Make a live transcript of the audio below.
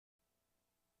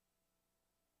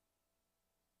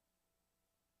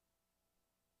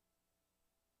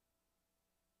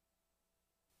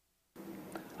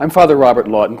I'm Father Robert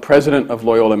Lawton, president of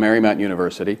Loyola Marymount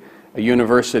University, a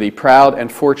university proud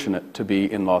and fortunate to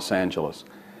be in Los Angeles.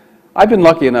 I've been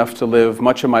lucky enough to live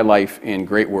much of my life in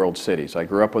great world cities. I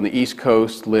grew up on the East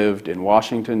Coast, lived in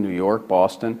Washington, New York,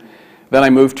 Boston. Then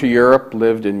I moved to Europe,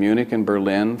 lived in Munich and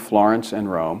Berlin, Florence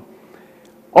and Rome.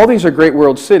 All these are great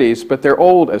world cities, but they're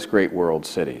old as great world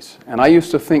cities. And I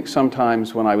used to think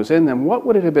sometimes when I was in them, what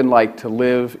would it have been like to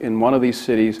live in one of these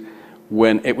cities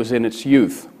when it was in its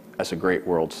youth as a great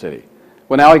world city?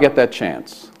 Well, now I get that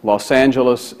chance. Los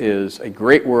Angeles is a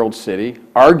great world city,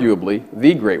 arguably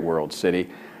the great world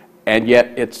city, and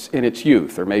yet it's in its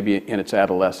youth, or maybe in its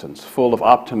adolescence, full of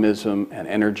optimism and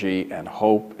energy and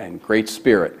hope and great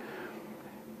spirit.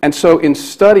 And so in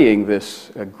studying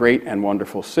this great and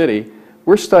wonderful city,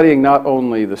 we're studying not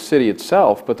only the city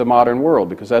itself, but the modern world,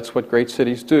 because that's what great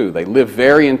cities do. They live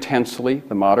very intensely,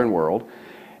 the modern world.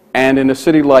 And in a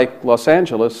city like Los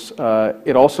Angeles,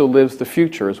 it also lives the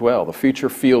future as well. The future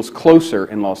feels closer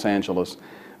in Los Angeles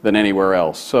than anywhere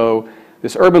else. So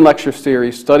this Urban Lecture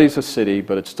Series studies the city,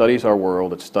 but it studies our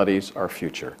world, it studies our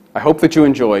future. I hope that you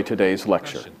enjoy today's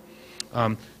lecture.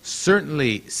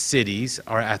 Certainly cities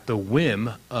are at the whim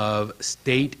of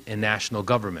state and national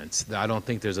governments. I don't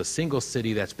think there's a single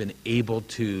city that's been able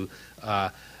to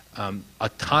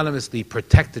autonomously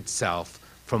protect itself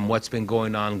from what's been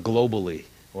going on globally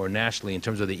or nationally in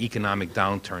terms of the economic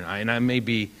downturn. And I may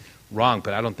be wrong,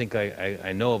 but I don't think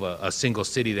I know of a single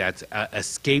city that's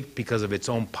escaped because of its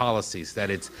own policies, that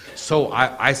it's so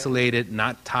isolated,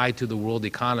 not tied to the world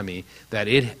economy, that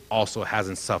it also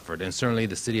hasn't suffered. And certainly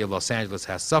the city of Los Angeles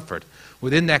has suffered.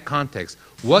 Within that context,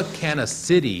 what can a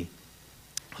city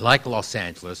like Los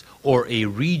Angeles or a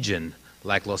region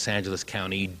like Los Angeles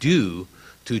County do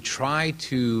to try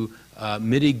to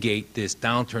mitigate this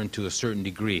downturn to a certain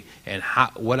degree? And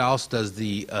what else does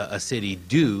a city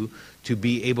do to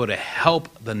be able to help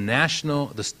the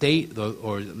state,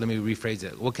 or let me rephrase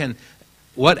it,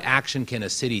 what action can a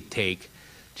city take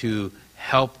to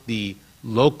help the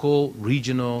local,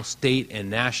 regional, state, and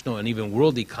national, and even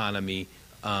world economy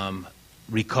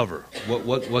recover?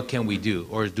 What can we do?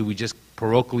 Or do we just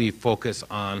parochially focus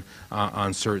on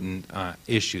certain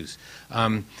issues?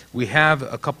 We have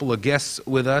a couple of guests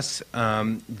with us.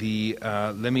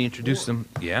 Let me introduce them.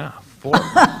 Yeah, 4.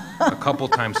 A couple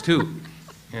times 2.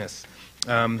 Yes.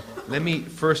 Let me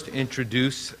first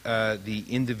introduce the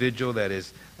individual that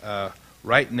is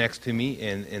right next to me,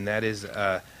 and that is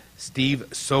Steve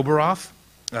Soboroff.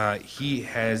 He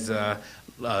has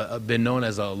been known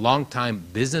as a longtime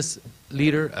business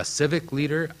leader, a civic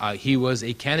leader. He was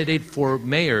a candidate for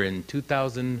mayor in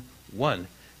 2001,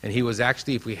 and he was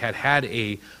actually, if we had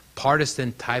a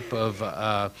partisan type of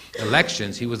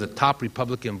elections, he was a top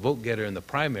Republican vote getter in the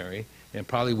primary and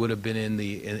probably would have been in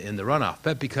the runoff.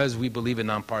 But because we believe in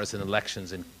nonpartisan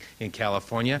elections in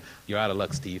California, you're out of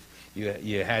luck, Steve.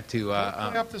 You had to...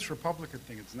 Play up this Republican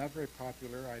thing. It's not very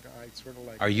popular. I sort of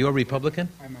like... Are you a Republican?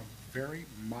 I'm a very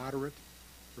moderate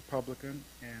Republican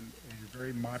and a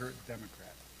very moderate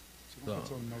Democrat. So don't get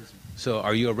so nosy. So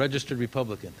are you a registered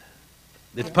Republican?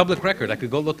 It's public record. I could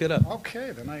go look it up.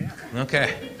 Okay, then I am.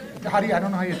 Okay. I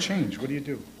don't know how you change. What do you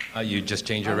do? You just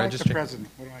change your I like registry? the president.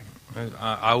 What do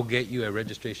I will get you a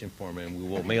registration form, and we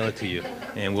will mail it to you.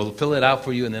 And we'll fill it out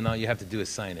for you, and then all you have to do is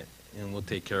sign it, and we'll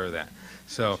take care of that.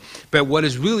 So, but what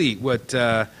Steve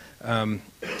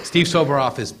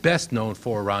Soboroff is best known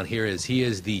for around here is he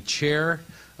is the chair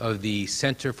of the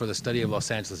Center for the Study of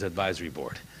Los Angeles Advisory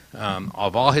Board.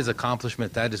 Of all his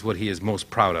accomplishments, that is what he is most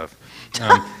proud of.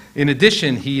 In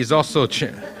addition, he is also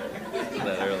chair.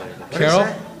 Carol?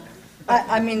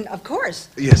 I mean, of course.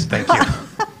 Yes, thank you.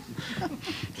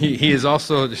 He is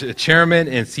also chairman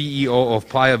and CEO of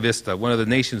Playa Vista, one of the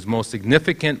nation's most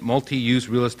significant multi-use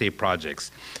real estate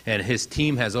projects. And his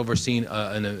team has overseen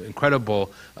an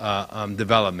incredible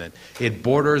development. It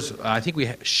borders, I think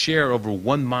we share over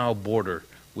 1 mile border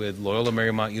with Loyola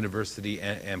Marymount University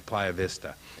and Playa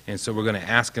Vista. And so we're going to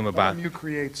ask him about... you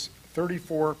creates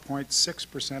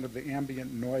 34.6% of the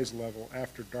ambient noise level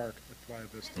after dark at Playa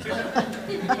Vista.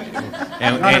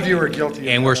 None of you are guilty.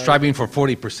 And we're striving for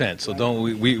 40%, so don't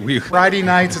we... Friday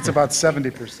nights, it's about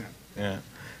 70%. Yeah.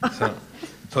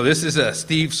 So this is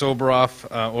Steve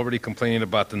Soboroff already complaining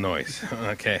about the noise.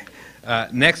 Okay.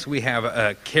 Next we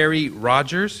have Carrie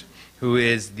Rogers, who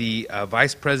is the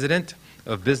Vice President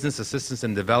of Business Assistance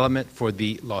and Development for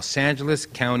the Los Angeles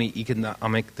County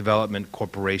Economic Development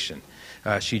Corporation.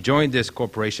 She joined this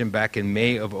corporation back in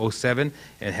May of '07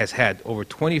 and has had over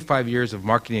 25 years of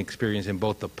marketing experience in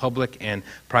both the public and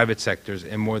private sectors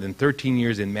and more than 13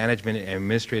 years in management and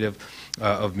administrative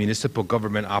of municipal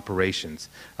government operations.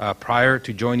 Prior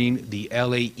to joining the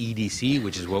LAEDC,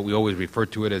 which is what we always refer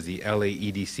to it as the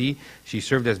LAEDC, she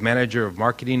served as manager of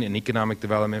marketing and economic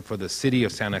development for the city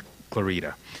of Santa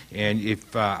Clarita. And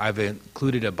if I've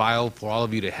included a bio for all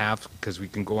of you to have, because we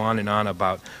can go on and on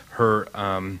about her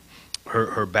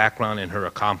her background and her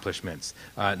accomplishments.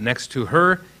 Next to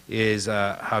her is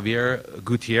Xavier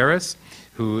Gutierrez,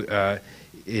 who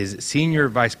is Senior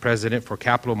Vice President for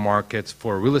Capital Markets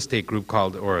for a real estate group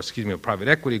called, or excuse me, a private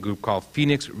equity group called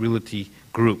Phoenix Realty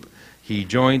Group. He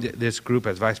joined this group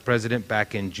as Vice President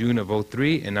back in June of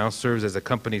 '03 and now serves as the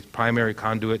company's primary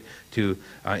conduit to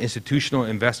institutional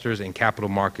investors and capital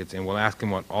markets, and we'll ask him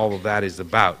what all of that is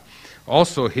about.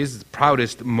 Also, his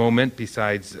proudest moment,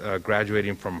 besides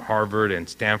graduating from Harvard and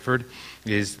Stanford,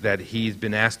 is that he's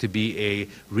been asked to be a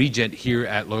regent here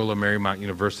at Loyola Marymount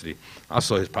University.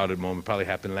 Also, his proudest moment probably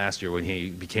happened last year when he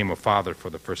became a father for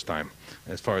the first time,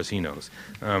 as far as he knows.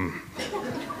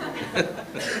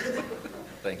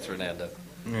 Thanks, Fernando.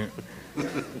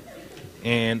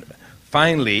 And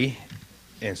finally,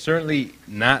 and certainly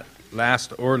not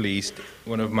last or least,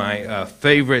 one of my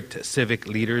favorite civic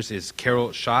leaders is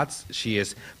Carol Schatz. She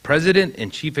is President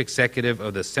and Chief Executive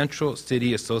of the Central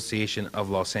City Association of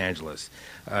Los Angeles.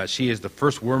 She is the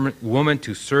first woman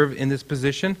to serve in this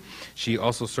position. She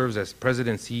also serves as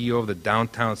President and CEO of the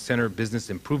Downtown Center Business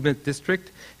Improvement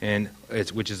District,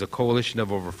 which is a coalition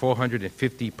of over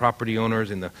 450 property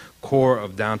owners in the core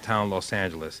of downtown Los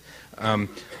Angeles.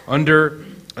 Under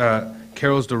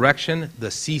Carol's direction, the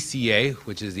CCA,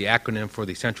 which is the acronym for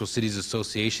the Central Cities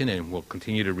Association, and we'll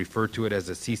continue to refer to it as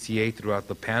the CCA throughout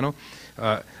the panel,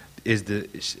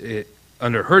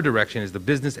 under her direction is the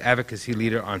business advocacy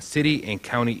leader on city and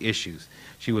county issues.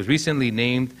 She was recently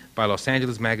named by Los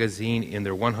Angeles Magazine in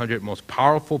their 100 most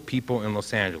powerful people in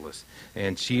Los Angeles.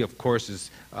 And she, of course,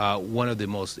 is one of the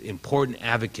most important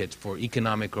advocates for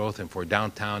economic growth and for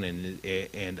downtown.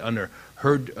 And under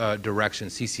her direction,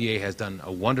 CCA has done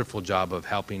a wonderful job of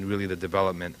helping really the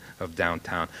development of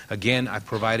downtown. Again, I've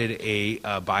provided a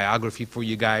biography for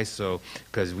you guys, so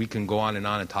because we can go on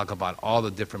and talk about all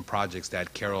the different projects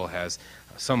that Carol has,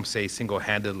 some say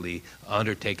single-handedly,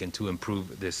 undertaken to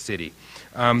improve this city.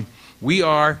 We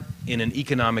are in an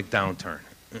economic downturn,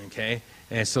 okay?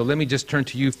 And so let me just turn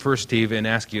to you first, Steve, and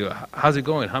ask you, how's it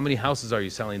going? How many houses are you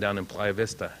selling down in Playa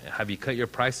Vista? Have you cut your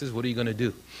prices? What are you going to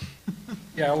do?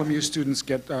 Yeah, LMU students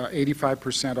get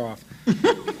 85% off.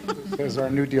 There's our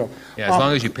new deal. Yeah, as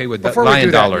long as you pay with Before lion we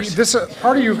do that, dollars.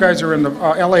 Part of you guys are in the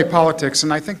LA politics,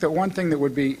 and I think that one thing that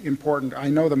would be important, I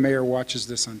know the mayor watches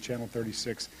this on Channel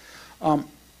 36.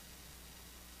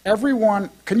 Everyone,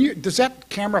 does that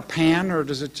camera pan, or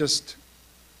does it just...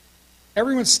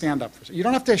 Everyone stand up. You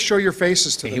don't have to show your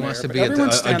faces to the mayor. He wants to be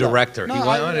a director. No, he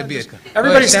wanted to be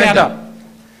everybody stand up.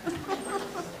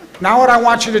 Now what I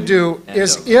want you to do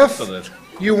is, if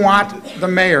you want the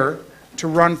mayor to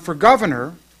run for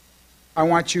governor, I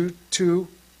want you to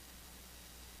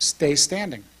stay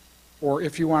standing. Or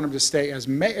if you want him to stay as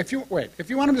mayor, if you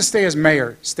want him to stay as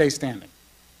mayor, stay standing.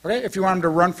 Okay? If you want him to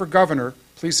run for governor,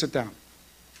 please sit down.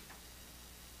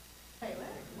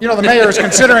 You know, the mayor is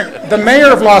considering, the mayor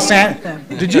of Los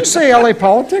Angeles, did you say LA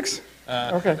politics?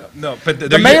 Okay. No, but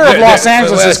the mayor of Los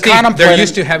Angeles is contemplating. They're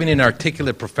used to having an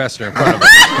articulate professor in front of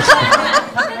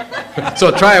us. So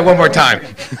try it one more time.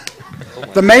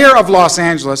 The mayor of Los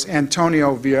Angeles,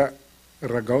 Antonio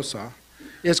Villaraigosa,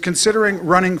 is considering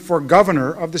running for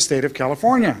governor of the state of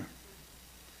California.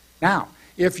 Now,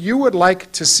 if you would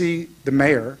like to see the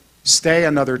mayor stay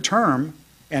another term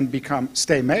and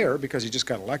stay mayor, because he just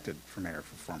got elected for mayor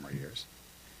for 4 more years,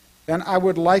 then I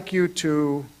would like you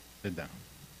to Sit down.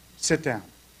 sit down.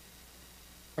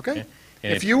 Okay? Okay.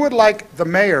 And If you would like the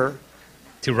mayor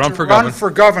To run to for run governor, for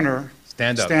governor,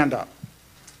 stand up. stand up.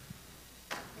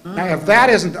 Now, if that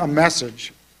isn't a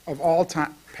message of all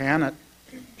time, pan it,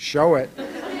 show it.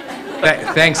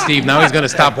 Thanks, Steve. Now he's going to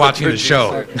stop watching the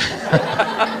show.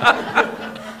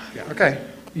 Okay.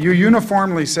 You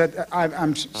uniformly said,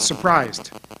 I'm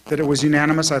surprised that it was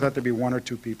unanimous. I thought there'd be 1 or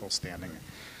 2 people standing.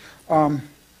 And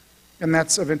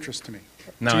that's of interest to me.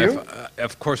 Now, To you?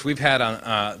 of course, we've had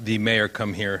the mayor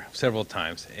come here several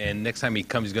times, and next time he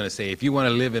comes, he's going to say, if you want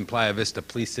to live in Playa Vista,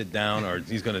 please sit down, or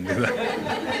he's going to do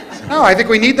that. No, I think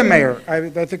we need the mayor.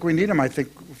 I think we need him. I think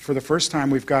for the first time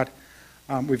we've got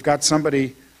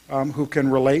somebody who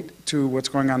can relate to what's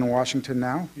going on in Washington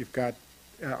now. You've got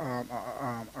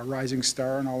a rising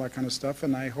star and all that kind of stuff,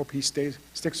 and I hope he sticks.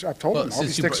 I've told Well, him, I hope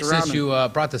he since sticks around. you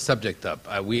brought the subject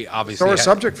up, we obviously Sore had-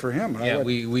 subject for him. Yeah,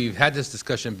 we've had this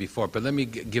discussion before, but let me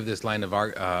give this line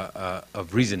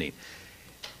of reasoning.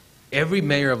 Every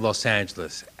mayor of Los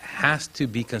Angeles has to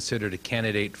be considered a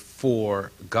candidate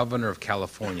for governor of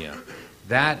California.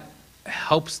 That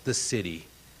helps the city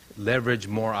leverage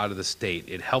more out of the state.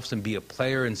 It helps him be a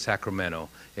player in Sacramento.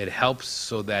 It helps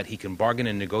so that he can bargain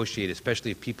and negotiate,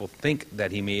 especially if people think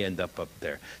that he may end up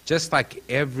there. Just like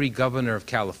every governor of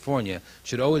California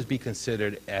should always be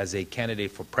considered as a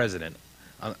candidate for president,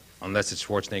 unless it's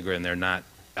Schwarzenegger and they're not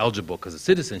eligible because of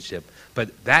citizenship.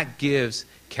 But that gives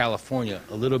California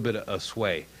a little bit of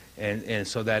sway. And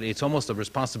so that it's almost a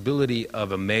responsibility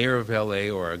of a mayor of LA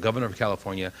or a governor of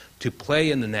California to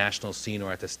play in the national scene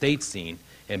or at the state scene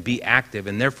and be active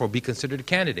and therefore be considered a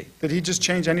candidate. Did he just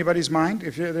change anybody's mind?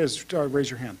 If it is, raise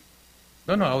your hand.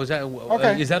 No, is that a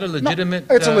legitimate?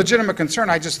 No, it's a legitimate concern.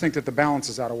 I just think that the balance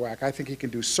is out of whack. I think he can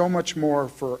do so much more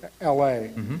for L.A.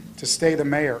 To stay the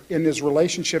mayor in his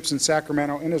relationships in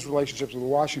Sacramento, in his relationships with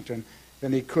Washington,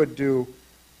 than he could do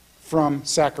from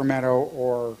Sacramento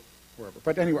or wherever.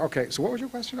 But anyway, okay, so what was your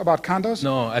question about condos?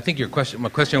 No, I think my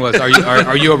question was,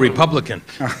 are you a Republican?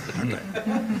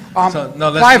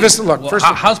 Playa Vista, look, first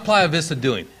how's Playa Vista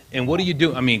doing? And what do you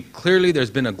do? I mean, clearly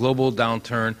there's been a global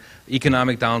downturn,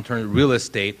 economic downturn, real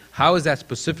estate. How is that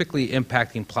specifically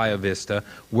impacting Playa Vista?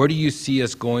 Where do you see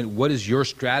us going? What is your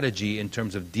strategy in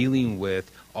terms of dealing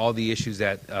with all the issues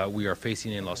that we are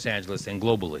facing in Los Angeles and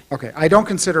globally? Okay, I don't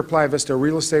consider Playa Vista a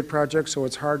real estate project, so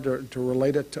it's hard to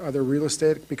relate it to other real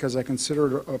estate because I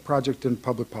consider it a project in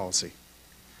public policy.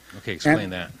 Okay, explain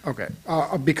that. Okay,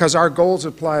 because our goals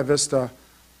at Playa Vista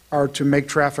are to make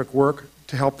traffic work,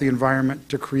 to help the environment,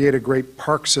 to create a great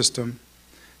park system,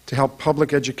 to help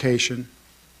public education,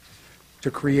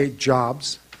 to create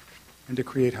jobs, and to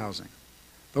create housing.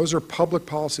 Those are public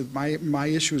policy. My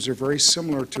issues are very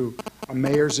similar to a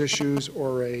mayor's issues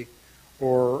or a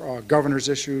governor's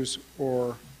issues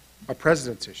or a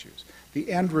president's issues. The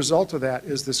end result of that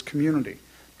is this community.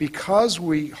 Because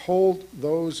we hold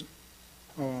those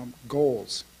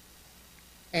goals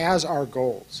as our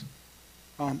goals,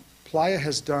 Playa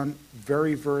has done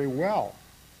very, very well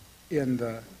in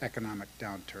the economic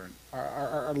downturn.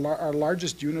 Our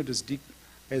largest unit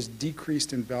has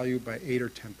decreased in value by 8 or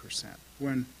 10%,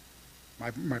 when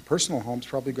my personal home's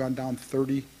probably gone down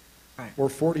 30 or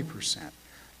 40%.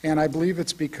 And I believe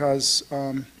it's because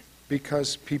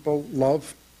people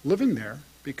love living there,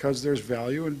 because there's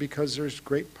value and because there's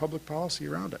great public policy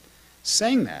around it.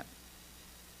 Saying that,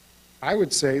 I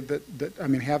would say that I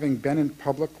mean, having been in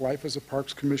public life as a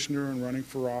parks commissioner and running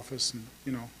for office and,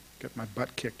 you know, get my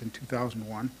butt kicked in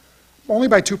 2001, only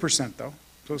by 2% though,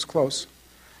 so it's close.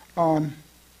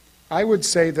 I would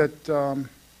say that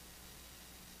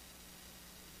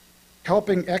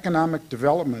helping economic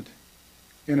development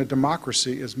in a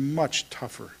democracy is much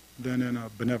tougher than in a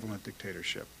benevolent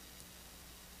dictatorship.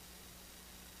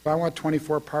 If I want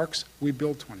 24 parks, we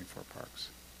build 24 parks.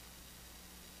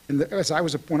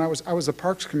 When I was a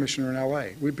parks commissioner in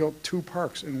L.A., we built 2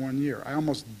 parks in 1 year. I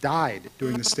almost died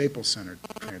doing the Staples Center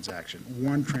transaction,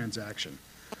 one transaction.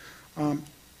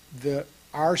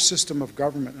 Our system of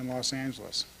government in Los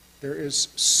Angeles, there is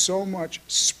so much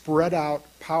spread out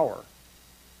power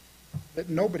that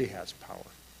nobody has power.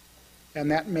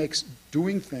 And that makes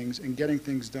doing things and getting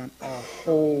things done a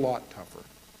whole lot tougher.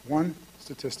 One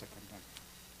statistic.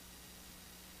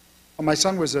 My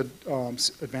son was an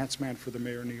advance man for the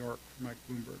mayor of New York, Mike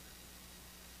Bloomberg.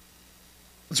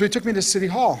 So he took me to City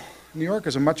Hall. New York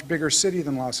is a much bigger city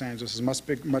than Los Angeles. It's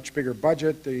a much bigger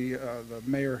budget. The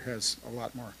mayor has a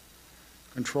lot more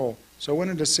control. So I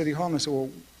went into City Hall and I said, well,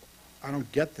 I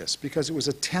don't get this, because it was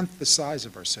 1/10 the size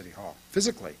of our City Hall,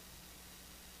 physically.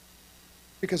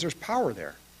 Because there's power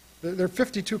there. There are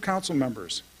 52 council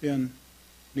members in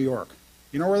New York.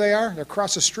 You know where they are? They're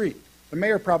across the street. The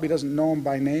mayor probably doesn't know them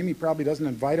by name. He probably doesn't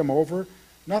invite them over.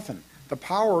 Nothing. The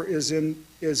power is in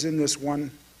this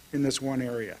one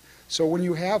area. So when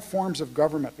you have forms of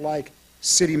government like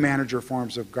city manager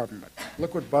forms of government,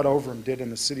 look what Bud Overham did in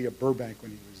the city of Burbank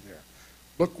when he was there.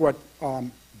 Look what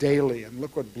Daley and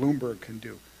look what Bloomberg can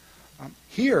do.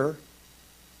 Here,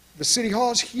 the city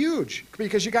hall is huge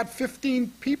because you got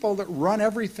 15 people that run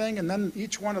everything, and then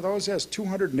each one of those has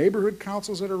 200 neighborhood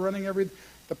councils that are running everything.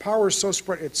 The power is so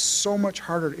spread, it's so much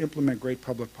harder to implement great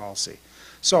public policy.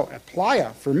 So at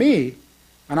Playa, for me,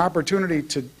 an opportunity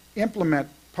to implement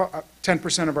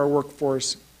 10% of our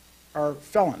workforce are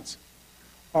felons.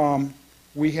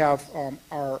 We have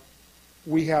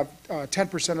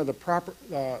 10% of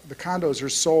the condos are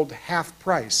sold half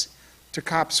price. to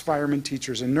cops, firemen,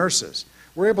 teachers, and nurses.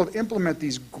 We're able to implement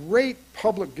these great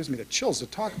public, gives me the chills to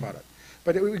talk about it,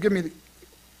 but it would give me,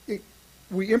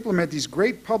 we implement these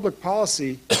great public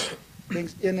policy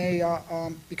things in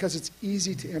a, because it's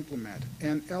easy to implement,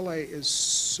 and LA is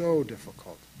so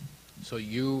difficult. So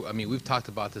I mean, we've talked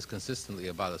about this consistently,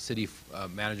 about a city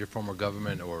manager form of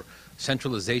government, or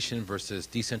centralization versus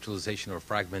decentralization or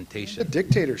fragmentation. The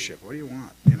dictatorship, what do you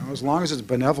want? You know, as long as it's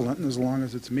benevolent and as long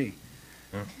as it's me.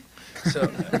 Yeah. So,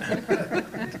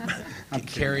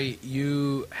 Carrie,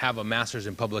 you have a master's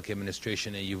in public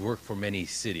administration, and you've worked for many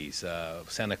cities.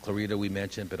 Santa Clarita we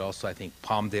mentioned, but also I think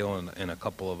Palmdale and a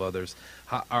couple of others.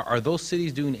 Are those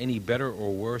cities doing any better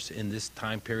or worse in this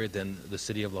time period than the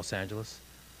city of Los Angeles?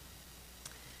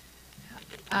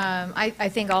 I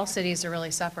think all cities are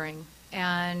really suffering.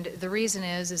 And the reason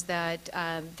is that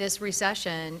this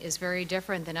recession is very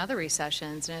different than other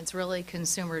recessions, and it's really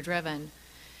consumer-driven.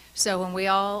 So when we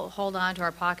all hold on to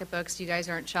our pocketbooks, you guys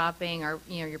aren't shopping, or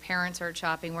your parents aren't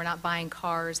shopping, we're not buying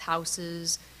cars,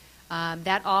 houses,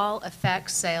 that all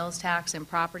affects sales tax and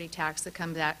property tax that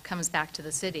comes back to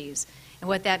the cities. And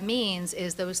what that means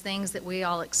is those things that we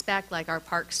all expect, like our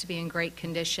parks to be in great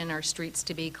condition, our streets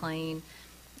to be clean,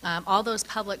 all those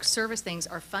public service things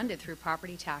are funded through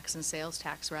property tax and sales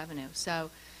tax revenue.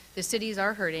 So the cities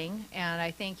are hurting, and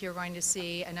I think you're going to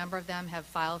see a number of them have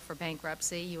filed for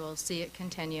bankruptcy. You will see it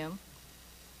continue.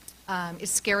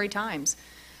 It's scary times.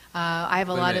 I have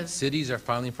a lot of cities are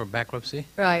filing for bankruptcy?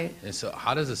 Right. And so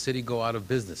how does a city go out of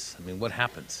business? I mean, what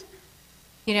happens?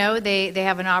 You know, they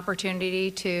have an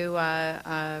opportunity to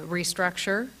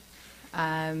restructure.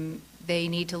 They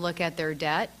need to look at their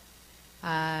debt.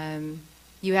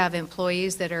 You have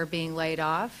employees that are being laid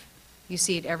off. You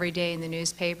see it every day in the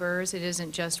newspapers. It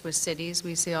isn't just with cities.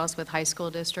 We see also with high school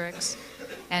districts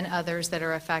and others that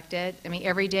are affected. I mean,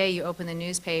 every day you open the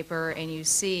newspaper and you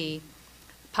see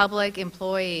public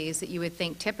employees that you would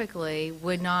think typically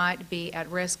would not be at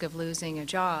risk of losing a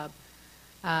job.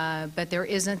 But there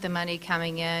isn't the money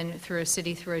coming in through a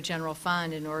city, through a general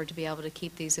fund, in order to be able to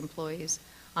keep these employees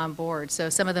on board. So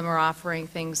some of them are offering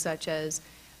things such as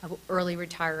early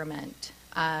retirement,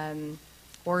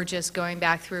 or just going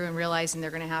back through and realizing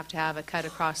they're going to have a cut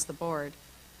across the board.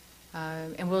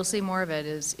 And we'll see more of it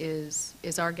is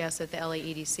our guess at the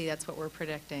LAEDC. That's what we're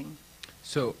predicting.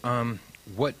 So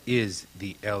what is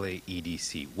the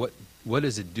LAEDC? What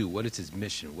does it do? What is its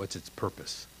mission? What's its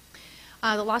purpose?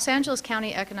 The Los Angeles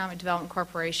County Economic Development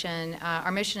Corporation,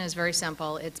 our mission is very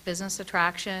simple. It's business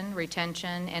attraction,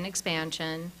 retention, and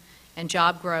expansion, and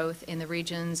job growth in the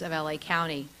regions of LA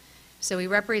County. So we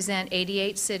represent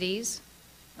 88 cities,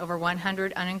 over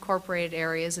 100 unincorporated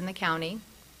areas in the county.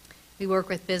 We work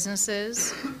with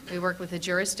businesses, we work with the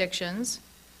jurisdictions,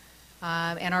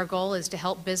 and our goal is to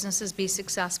help businesses be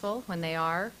successful when they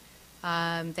are.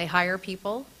 They hire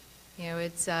people,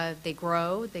 they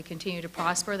grow, they continue to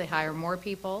prosper, they hire more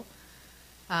people,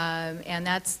 and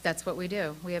that's what we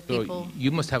do. We have people. So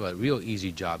you must have a real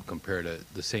easy job compared to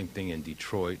the same thing in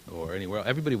Detroit or anywhere.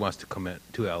 Everybody wants to come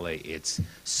to LA. It's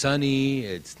sunny,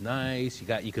 it's nice.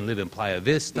 You can live in Playa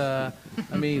Vista.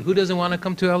 I mean, who doesn't want to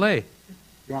come to LA?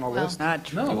 You want a list? Not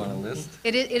true. Do you want a list?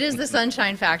 It is the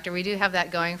sunshine factor. We do have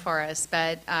that going for us,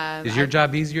 but Is your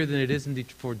job easier than it is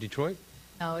for Detroit?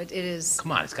 no, it is.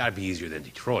 Come on, it's got to be easier than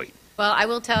Detroit. Well, I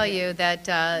will tell you that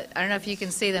I don't know if you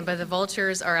can see them, but the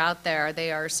vultures are out there.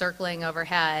 They are circling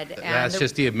overhead. And That's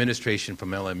just the administration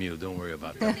from LMU. Don't worry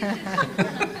about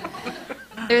that.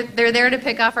 they're there to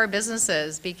pick off our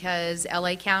businesses because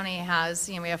LA County has,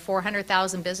 we have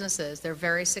 400,000 businesses. They're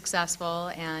very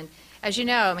successful, and as you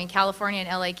know, I mean, California and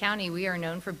LA County, we are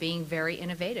known for being very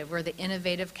innovative. We're the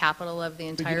innovative capital of the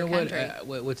entire country.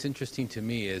 What's interesting to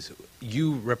me is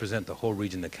you represent the whole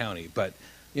region, the county, but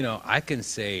I can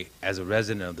say as a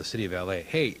resident of the city of LA,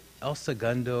 hey, El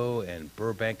Segundo and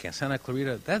Burbank and Santa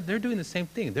Clarita, they're doing the same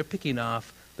thing. They're picking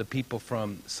off the people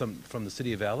from the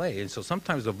city of LA, and so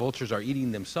sometimes the vultures are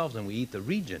eating themselves and we eat the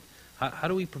region. How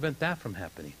do we prevent that from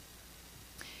happening?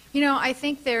 I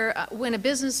think when a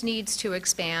business needs to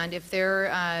expand, if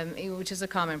they're, which is a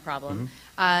common problem,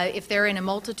 if they're in a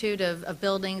multitude of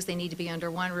buildings, they need to be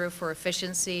under one roof for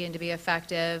efficiency and to be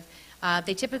effective.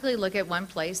 They typically look at one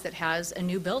place that has a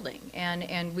new building,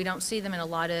 and we don't see them in a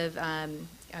lot of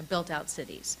built-out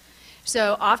cities.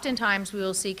 So oftentimes we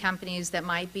will see companies that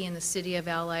might be in the city of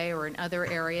LA or in other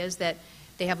areas that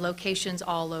they have locations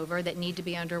all over that need to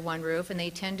be under one roof, and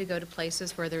they tend to go to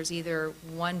places where there's either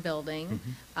one building,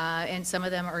 and some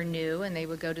of them are new, and they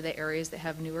would go to the areas that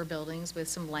have newer buildings with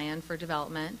some land for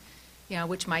development,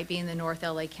 which might be in the North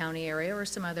LA County area or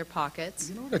some other pockets.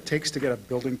 You know what it takes to get a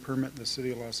building permit in the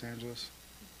city of Los Angeles?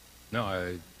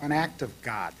 No, An act of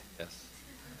God. Yes.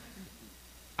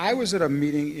 I was at a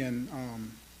meeting in,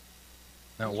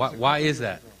 no, why is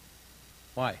that?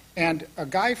 Why? and a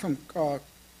guy from,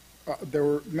 there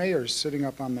were mayors sitting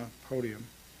up on the podium,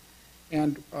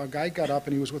 and a guy got up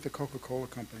and he was with the Coca-Cola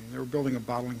company, and they were building a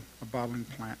bottling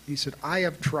plant. He said, I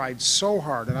have tried so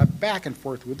hard, and I'm back and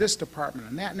forth with this department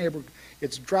and that neighborhood.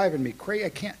 It's driving me crazy. I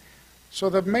can't. So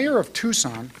the mayor of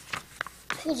Tucson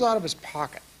pulls out of his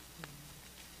pocket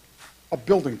a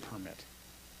building permit,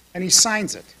 and he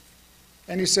signs it.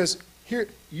 And he says, here,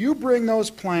 you bring those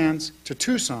plans to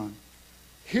Tucson.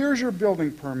 Here's your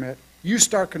building permit. You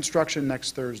start construction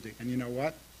next Thursday. And you know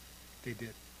what? They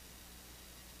did.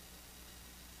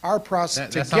 Our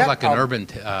process That sounds like an urban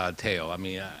tale. I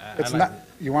mean, It's not.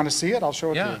 You want to see it? I'll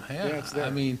show it yeah, to you. yeah. It's there. I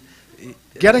mean,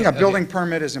 Getting a okay. building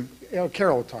permit is.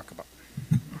 Carol will talk about.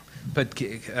 But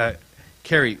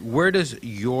Carrie, where does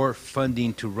your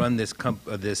funding to run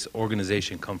this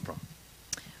organization come from?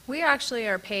 We actually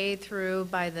are paid through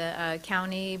by the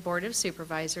County Board of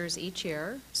Supervisors each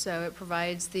year, so it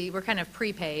provides we're kind of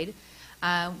prepaid.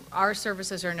 Our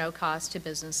services are no cost to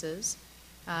businesses.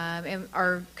 And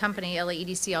our company, LA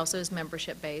EDC, also is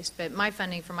membership-based, but my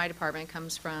funding for my department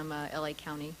comes from LA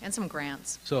County and some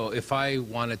grants. So if I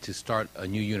wanted to start a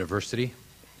new university,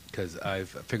 because I've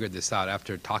figured this out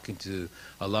after talking to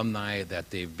alumni that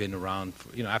they've been around,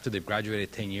 after they've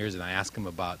graduated 10 years, and I ask them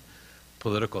about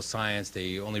political science,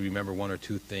 they only remember one or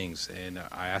two things. And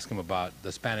I ask them about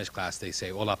the Spanish class, they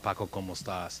say, hola Paco, ¿cómo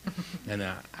estás? And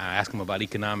I ask them about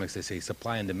economics, they say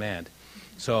supply and demand.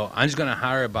 So I'm just going to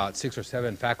hire about 6 or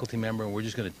 7 faculty members, and we're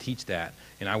just going to teach that.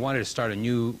 And I wanted to start a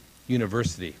new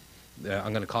university.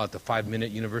 I'm going to call it the 5-minute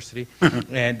university.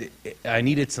 And I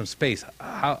needed some space.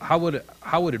 How would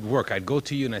it work? I'd go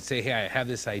to you and I'd say, hey, I have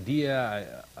this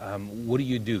idea. What do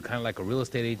you do? Kind of like a real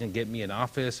estate agent, get me an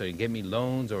office or get me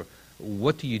loans, or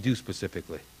what do you do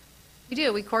specifically? We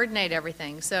do. We coordinate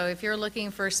everything. So if you're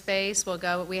looking for space,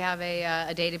 we have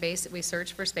a database that we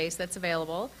search for space that's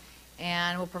available,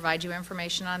 and we'll provide you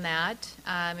information on that.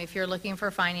 If you're looking for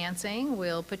financing,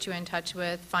 we'll put you in touch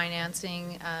with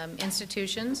financing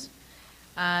institutions.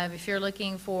 If you're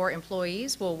looking for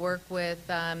employees, we'll work with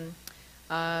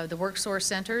the work source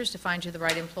centers to find you the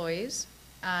right employees.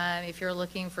 If you're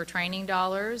looking for training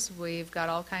dollars, we've got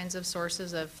all kinds of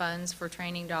sources of funds for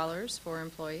training dollars for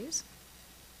employees.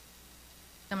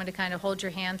 Someone to kind of hold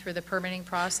your hand through the permitting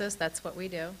process, that's what we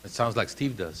do. It sounds like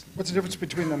Steve does. What's the difference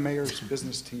between the mayor's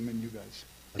business team and you guys?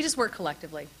 We just work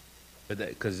collectively.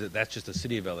 Because that's just the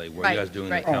city of LA. What are Right, you guys doing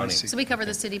right. in the Oh, I county? see. So we cover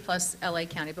the city plus LA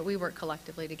County, but we work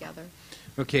collectively together.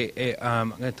 Okay,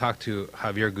 I'm going to talk to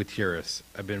Xavier Gutierrez.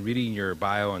 I've been reading your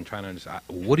bio and trying to understand.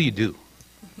 What do you do?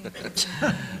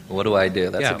 What do I do?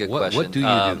 That's Yeah, a good what question. do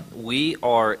you do? We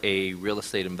are a real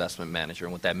estate investment manager,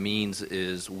 and what that means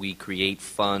is we create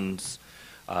funds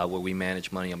where we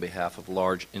manage money on behalf of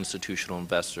large institutional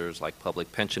investors like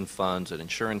public pension funds and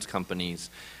insurance companies.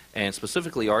 And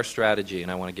specifically our strategy,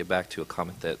 and I want to get back to a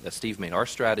comment that Steve made, our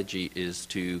strategy is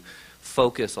to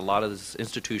focus a lot of this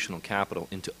institutional capital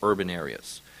into urban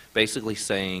areas, basically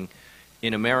saying,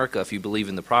 in America, if you believe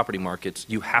in the property markets,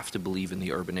 you have to believe in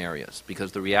the urban areas,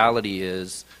 because the reality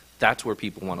is that's where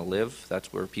people want to live,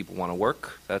 that's where people want to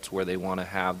work, that's where they want to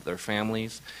have their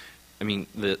families. I mean,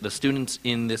 the students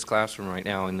in this classroom right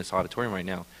now, in this auditorium right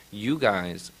now, you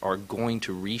guys are going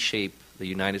to reshape the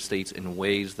United States in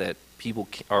ways that people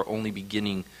are only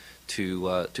beginning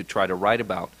to try to write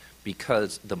about,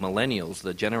 because the millennials,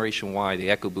 the Generation Y,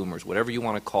 the Echo Boomers, whatever you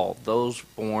want to call, those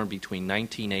born between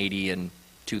 1980 and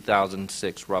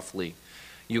 2006 roughly,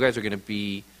 you guys are going to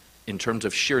be, in terms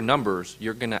of sheer numbers,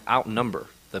 you're going to outnumber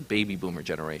the baby boomer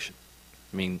generation.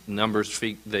 I mean, numbers,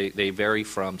 they vary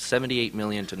from 78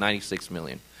 million to 96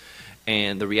 million.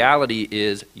 And the reality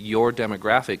is your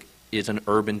demographic is an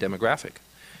urban demographic.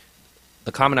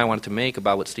 The comment I wanted to make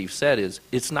about what Steve said is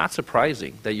it's not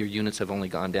surprising that your units have only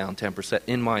gone down 10%,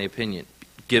 in my opinion,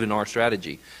 given our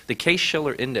strategy. The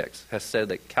Case-Shiller Index has said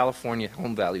that California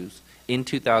home values in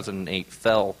 2008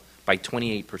 fell by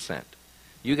 28%.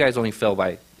 You guys only fell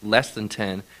by less than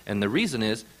 10, and the reason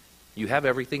is you have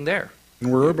everything there.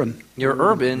 And we're urban. You're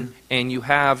urban, and you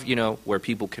have, where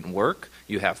people can work.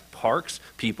 You have parks.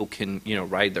 People can,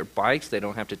 ride their bikes. They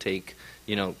don't have to take,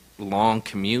 long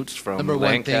commutes from Number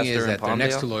one Lancaster thing is and that they're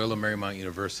next to Palmdale. Loyola Marymount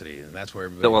University, and that's where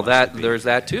everybody Well, wants to be. there's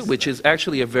that too, which is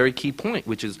actually a very key point,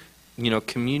 which is,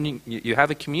 you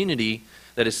have a community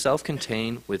that is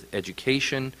self-contained with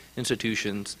education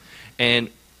institutions, and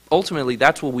ultimately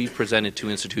that's what we've presented to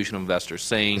institutional investors,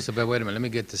 saying, So, but wait a minute, let me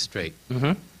get this straight.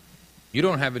 Mhm. You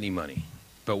don't have any money.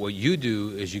 But what you do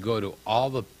is you go to all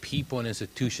the people and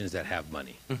institutions that have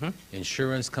money.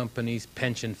 Insurance companies,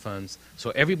 pension funds. So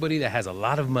everybody that has a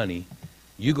lot of money,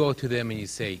 you go to them and you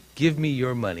say, give me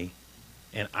your money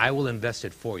and I will invest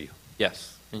it for you.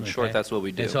 Yes. In Okay? short, that's what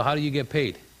we do. And so how do you get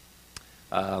paid?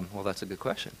 Well, that's a good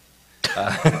question.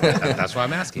 That's why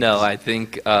I'm asking. No, I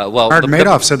think, well... Art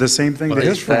Madoff said the same thing to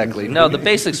his friends. Exactly. No, the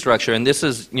basic structure, and this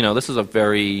is, this is a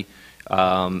very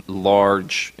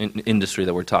large industry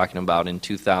that we're talking about. In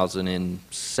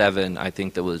 2007, I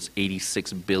think there was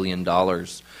 $86 billion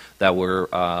that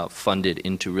were funded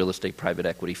into real estate private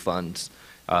equity funds.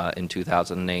 In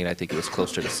 2008, I think it was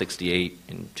closer to 68.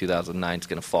 In 2009, it's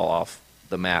going to fall off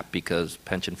the map because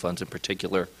pension funds in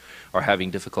particular are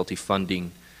having difficulty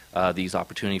funding these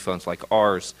opportunity funds like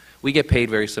ours. We get paid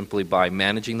very simply by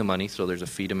managing the money, so there's a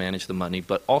fee to manage the money,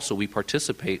 but also we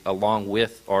participate along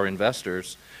with our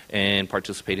investors and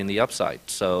participate in the upside.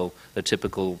 So the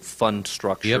typical fund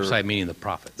structure. The upside meaning the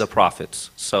profits. The profits.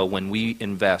 So when we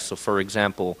invest, so for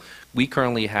example, we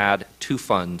currently had two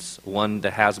funds, one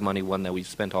that has money, one that we've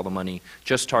spent all the money,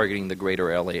 just targeting the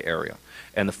greater LA area.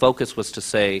 And the focus was to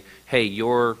say, hey,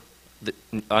 you're the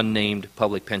unnamed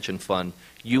public pension fund,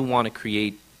 you want to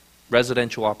create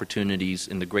residential opportunities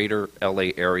in the greater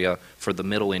LA area for the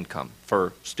middle income,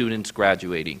 for students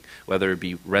graduating, whether it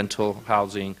be rental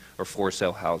housing or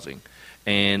for-sale housing.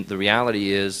 And the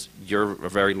reality is you're a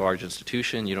very large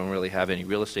institution, you don't really have any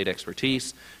real estate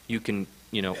expertise, you can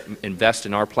invest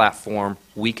in our platform,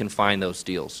 we can find those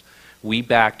deals. We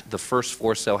backed the first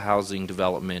for-sale housing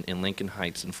development in Lincoln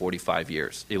Heights in 45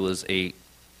 years. It was a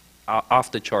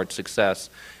off-the-chart success.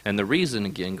 And the reason,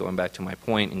 again, going back to my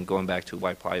point and going back to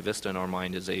why Playa Vista in our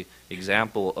mind is an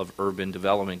example of urban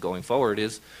development going forward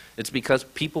is it's because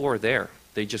people are there.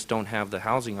 They just don't have the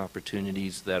housing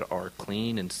opportunities that are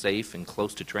clean and safe and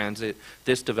close to transit.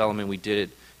 This development we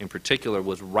did in particular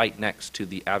was right next to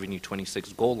the Avenue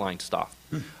 26 Gold Line stop.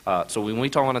 So when we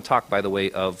want to talk, by the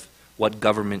way, of what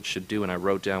government should do, and I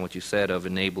wrote down what you said of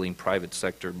enabling private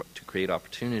sector to create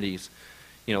opportunities,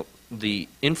 the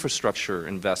infrastructure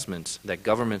investments that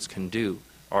governments can do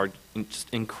are just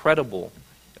incredible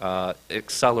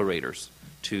accelerators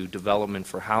to development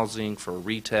for housing, for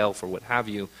retail, for what have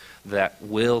you, that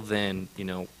will then,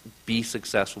 be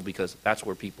successful because that's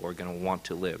where people are going to want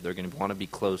to live. They're going to want to be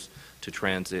close to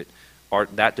transit.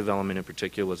 That development in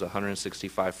particular was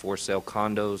 165 for-sale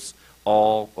condos,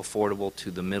 all affordable to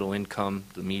the middle income,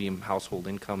 the medium household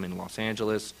income in Los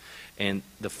Angeles. And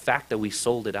the fact that we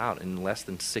sold it out in less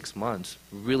than 6 months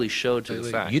really showed to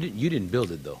the fact. You didn't build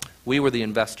it, though. We were the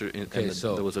investor, and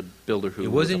so there was a builder who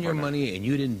it wasn't your money, and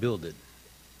you didn't build it.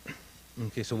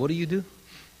 Okay, so what do you do?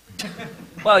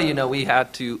 Well, we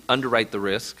had to underwrite the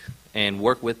risk and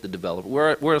work with the developer.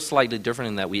 We're slightly different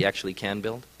in that we actually can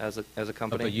build as a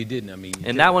company. But you didn't.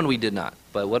 And that one we did not.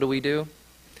 But what do?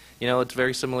 It's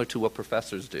very similar to what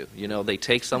professors do. They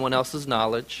take someone else's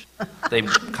knowledge, they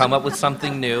come up with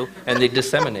something new, and they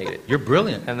disseminate it. You're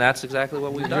brilliant. And that's exactly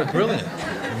what we've done. You're brilliant.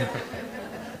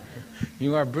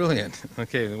 You are brilliant.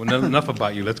 Okay, well, enough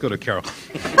about you. Let's go to Carol.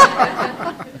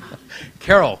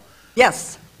 Carol.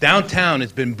 Yes. Downtown,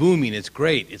 it's been booming. It's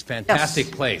great. It's a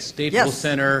fantastic place. Staples Yes.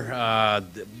 Center,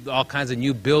 all kinds of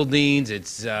new buildings.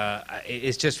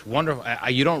 It's just wonderful.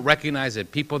 You don't recognize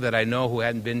it. People that I know who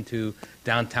hadn't been to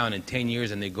downtown in 10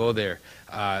 years and they go there.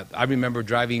 I remember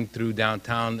driving through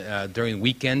downtown during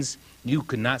weekends. You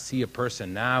could not see a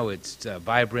person. Now it's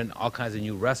vibrant, all kinds of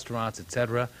new restaurants,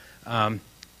 etc.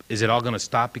 Is it all going to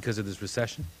stop because of this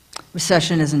recession?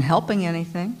 Recession isn't helping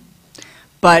anything.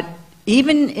 But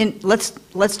even in,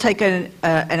 let's take an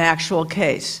actual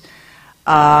case.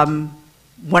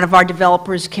 One of our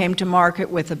developers came to market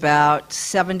with about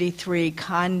 73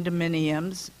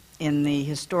 condominiums in the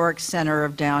historic center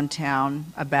of downtown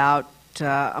about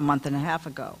a month and a half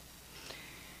ago.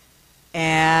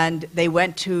 And they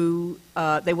went to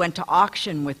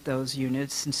auction with those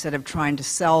units instead of trying to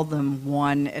sell them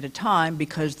one at a time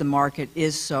because the market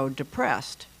is so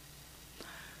depressed.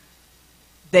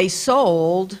 They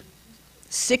sold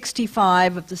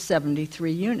 65 of the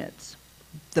 73 units.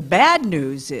 The bad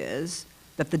news is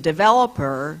that the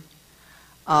developer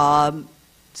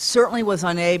certainly was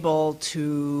unable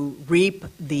to reap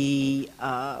the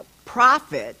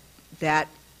profit that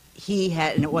he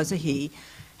had, and it was a he,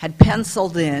 had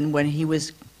penciled in when he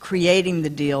was creating the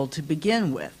deal to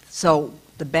begin with. So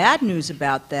the bad news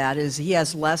about that is he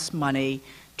has less money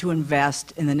to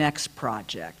invest in the next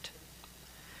project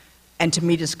and to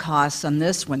meet his costs on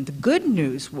this one. The good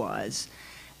news was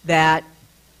that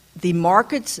the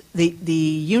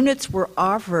units were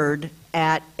offered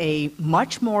at a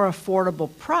much more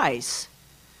affordable price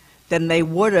than they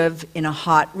would have in a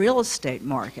hot real estate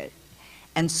market.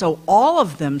 And so all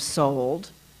of them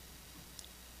sold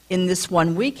in this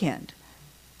one weekend.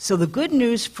 So the good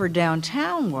news for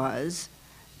downtown was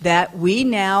that we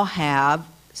now have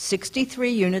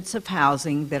 63 units of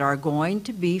housing that are going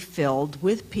to be filled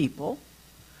with people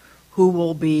who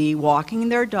will be walking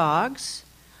their dogs,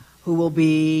 who will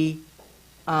be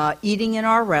eating in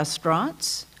our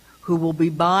restaurants, who will be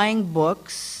buying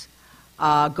books,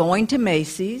 going to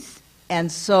Macy's. And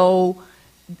so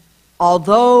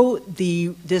although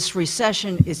this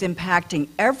recession is impacting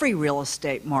every real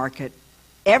estate market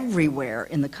everywhere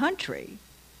in the country,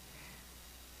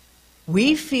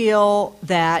 we feel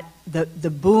that the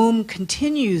boom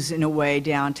continues in a way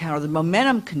downtown, or the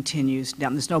momentum continues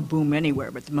down. There's no boom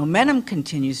anywhere, but the momentum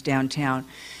continues downtown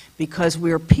because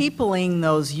we're peopling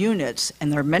those units,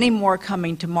 and there are many more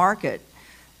coming to market,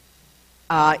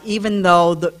 even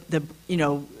though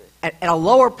at a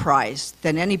lower price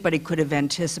than anybody could have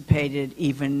anticipated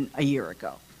even a year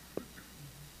ago.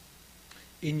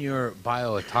 In your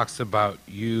bio, it talks about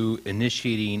you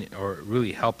initiating or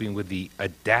really helping with the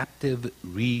adaptive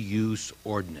reuse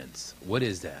ordinance. What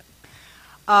is that?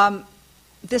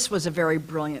 This was a very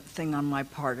brilliant thing on my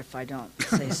part, if I don't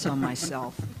say so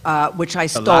myself, which I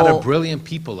stole. A lot of brilliant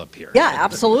people up here. Yeah,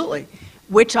 absolutely.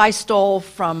 Which I stole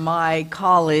from my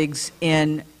colleagues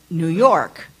in New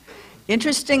York.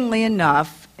 Interestingly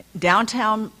enough,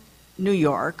 downtown New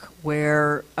York,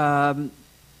 where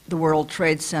the World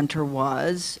Trade Center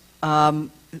was,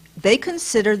 they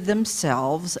considered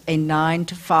themselves a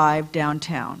 9-to-5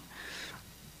 downtown.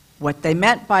 What they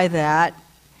meant by that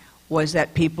was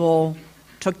that people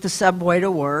took the subway to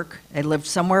work. They lived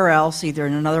somewhere else, either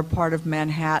in another part of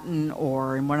Manhattan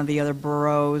or in one of the other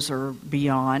boroughs or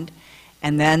beyond,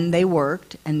 and then they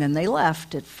worked, and then they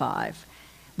left at 5,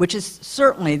 which is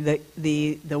certainly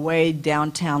the way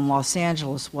downtown Los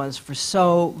Angeles was for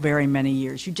so very many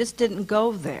years. You just didn't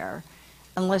go there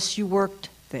unless you worked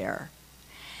there.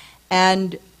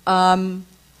 And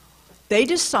they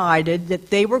decided that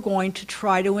they were going to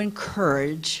try to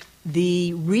encourage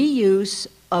the reuse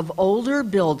of older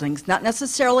buildings, not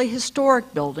necessarily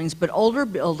historic buildings, but older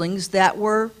buildings that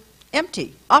were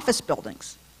empty, office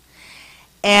buildings.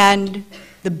 And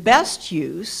the best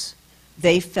use,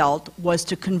 they felt, was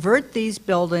to convert these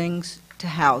buildings to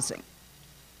housing.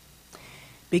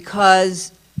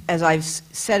 Because, as I've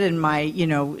said in my,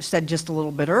 said just a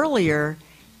little bit earlier,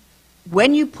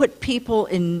 when you put people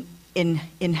in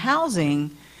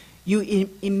housing, you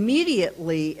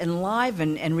immediately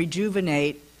enliven and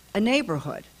rejuvenate a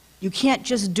neighborhood. You can't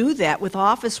just do that with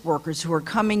office workers who are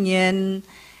coming in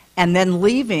and then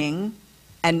leaving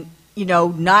and,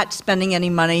 not spending any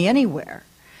money anywhere.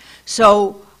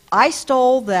 So I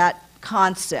stole that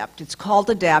concept. It's called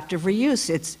adaptive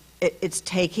reuse. It's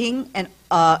taking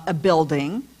a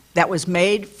building that was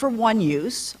made for one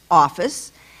use,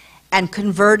 office, and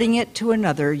converting it to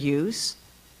another use,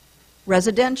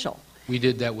 residential. We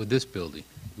did that with this building.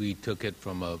 We took it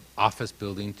from an office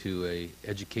building to an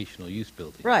educational use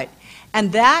building. Right.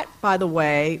 And that, by the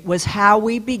way, was how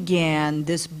we began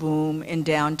this boom in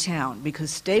downtown, because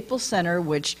Staples Center,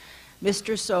 which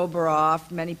Mr.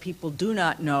 Soboroff, many people do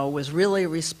not know, was really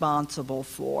responsible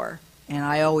for, and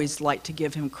I always like to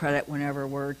give him credit whenever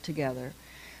we're together.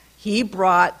 He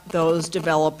brought those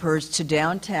developers to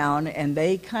downtown, and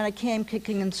they kind of came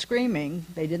kicking and screaming.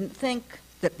 They didn't think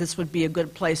that this would be a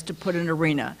good place to put an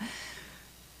arena.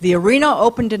 The arena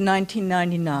opened in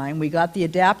 1999. We got the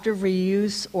adaptive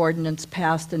reuse ordinance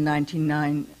passed in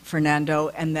 1999, Fernando,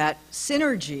 and that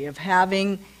synergy of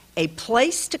having a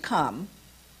place to come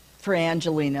for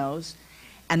Angelenos,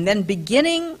 and then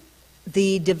beginning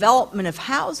the development of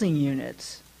housing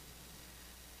units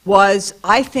was,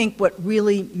 I think, what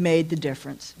really made the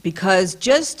difference. Because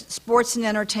just sports and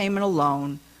entertainment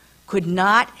alone could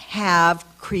not have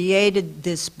created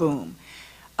this boom.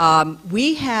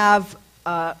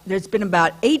 There's been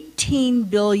about $18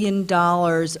 billion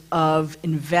of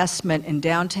investment in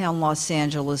downtown Los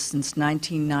Angeles since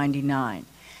 1999.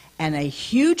 And a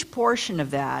huge portion of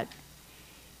that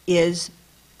is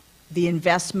the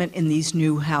investment in these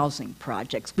new housing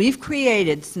projects. We've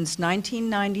created, since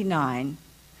 1999,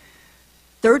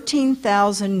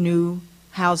 13,000 new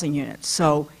housing units.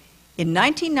 So in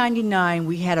 1999,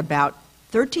 we had about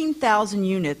 13,000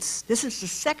 units. This is the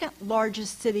second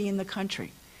largest city in the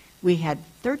country. We had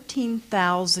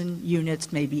 13,000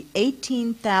 units, maybe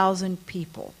 18,000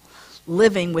 people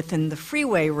living within the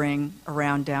freeway ring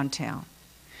around downtown.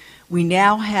 We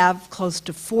now have close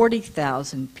to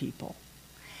 40,000 people.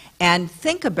 And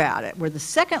think about it, we're the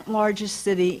second largest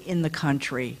city in the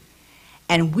country,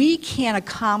 And we can't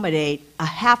accommodate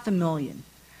 500,000,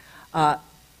 a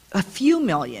few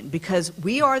million, because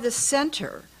we are the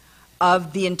center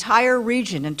of the entire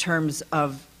region in terms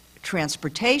of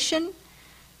transportation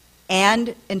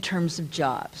and in terms of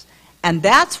jobs. And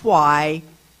that's why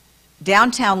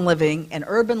downtown living and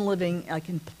urban living, like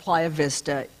in Playa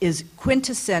Vista, is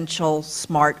quintessential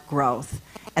smart growth.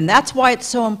 And that's why it's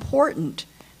so important,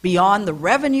 beyond the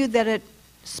revenue that it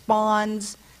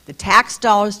spawns, the tax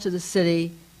dollars to the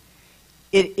city.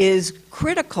 It is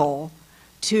critical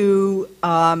to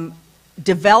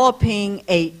developing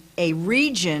a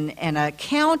region and a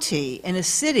county and a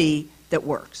city that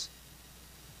works.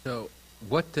 So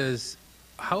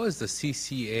how is the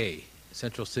CCA,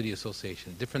 Central City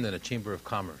Association, different than a Chamber of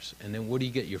Commerce? And then where do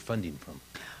you get your funding from?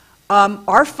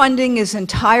 Our funding is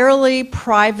entirely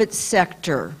private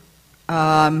sector.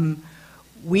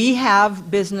 We have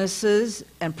businesses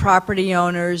and property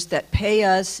owners that pay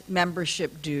us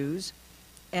membership dues,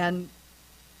 and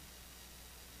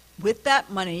with that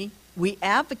money, we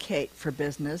advocate for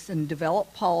business and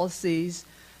develop policies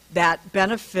that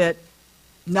benefit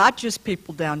not just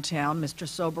people downtown. Mr.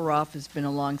 Soboroff has been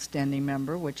a longstanding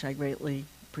member, which I greatly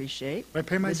appreciate. I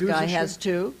pay my this dues guy this has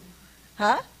year? too.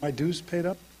 Huh? My dues paid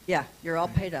up? Yeah, you're all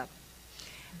paid up.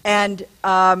 And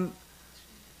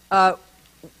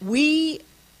we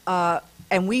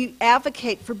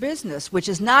advocate for business, which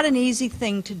is not an easy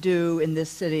thing to do in this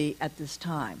city at this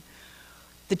time.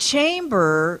 The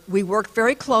Chamber, we work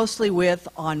very closely with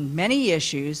on many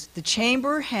issues. The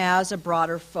Chamber has a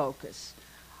broader focus.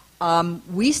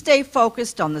 We stay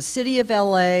focused on the city of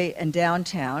LA and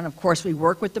downtown. Of course, we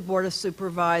work with the Board of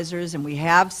Supervisors, and we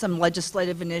have some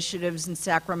legislative initiatives in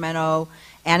Sacramento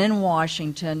and in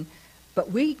Washington,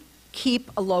 but we keep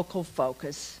a local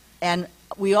focus. And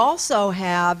we also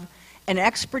have an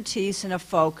expertise and a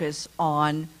focus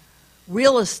on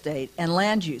real estate and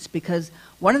land use, because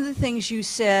one of the things you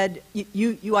said,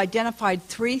 you identified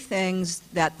 3 things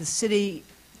that the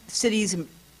cities and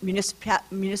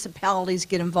municipalities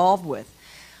get involved with.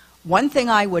 One thing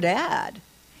I would add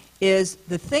is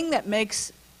the thing that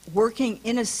makes working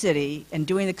in a city and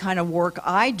doing the kind of work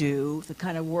I do, the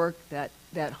kind of work that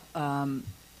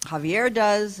Xavier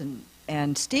does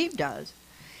and Steve does,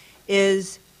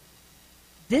 is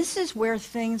this is where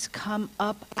things come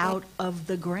up out of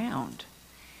the ground.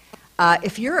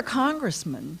 If you're a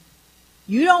congressman,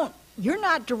 you're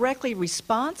not directly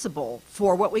responsible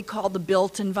for what we call the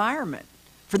built environment,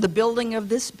 for the building of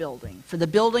this building, for the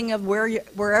building of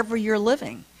wherever you're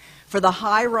living, for the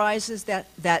high rises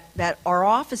that are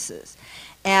offices.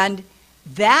 And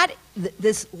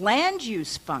this land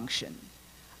use function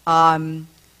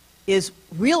is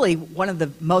really one of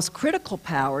the most critical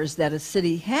powers that a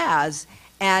city has.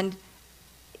 And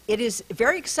it is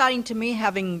very exciting to me,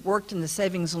 having worked in the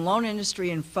savings and loan industry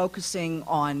and focusing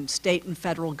on state and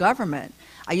federal government.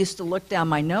 I used to look down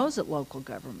my nose at local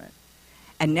government.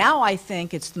 And now I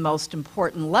think it's the most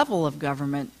important level of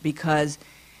government, because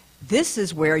this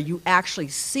is where you actually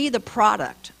see the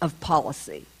product of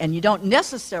policy. And you don't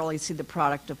necessarily see the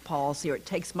product of policy, or it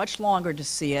takes much longer to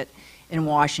see it in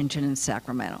Washington and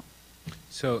Sacramento.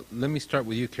 So let me start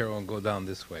with you, Carol, and go down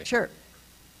this way. Sure.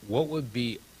 What would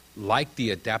be, like the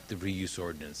adaptive reuse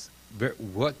ordinance,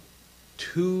 what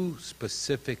 2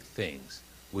 specific things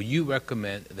would you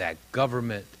recommend that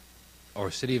government or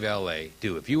City of LA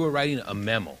do? If you were writing a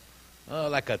memo,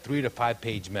 like a 3 to 5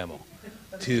 page memo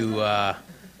to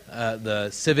the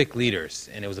civic leaders,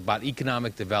 and it was about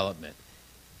economic development,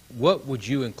 what would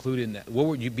you include in that? What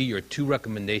would be your 2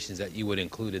 recommendations that you would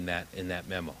include in that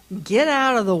memo? Get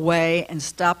out of the way and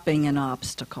stop being an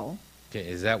obstacle. Okay,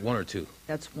 is that 1 or 2?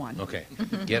 That's 1. Okay,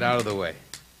 get out of the way.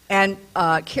 And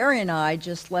Carrie and I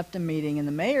just left a meeting in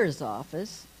the mayor's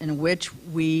office in which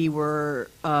they were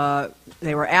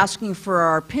asking for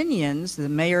our opinions. The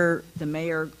mayor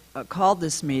called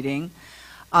this meeting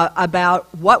about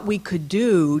what we could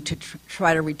do to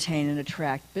try to retain and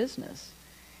attract business.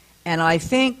 And I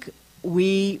think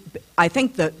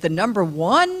the number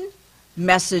 1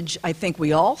 message I think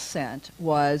we all sent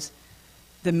was,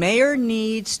 the mayor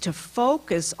needs to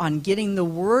focus on getting the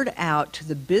word out to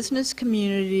the business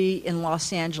community in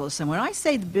Los Angeles. And when I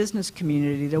say the business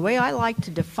community, the way I like to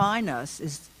define us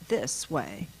is this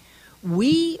way.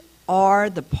 We are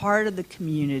the part of the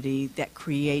community that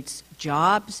creates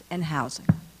jobs and housing.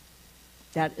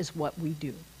 That is what we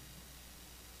do.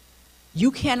 You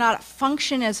cannot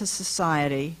function as a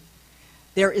society.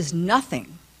 There is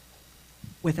nothing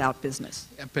without business.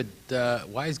 Yeah, but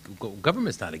why is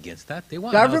government's not against that? They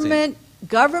want housing.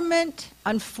 Government,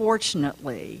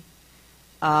 unfortunately,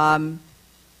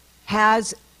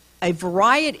 has a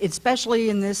variety, especially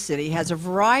in this city, has a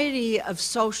variety of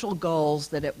social goals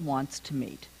that it wants to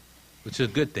meet, Which is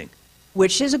a good thing.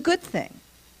 which is a good thing.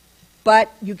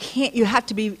 But you can't, you have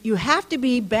to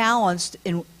be balanced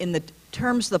in the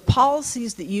terms of the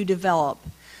policies that you develop,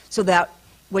 so that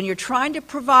when you're trying to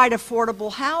provide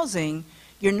affordable housing,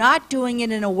 you're not doing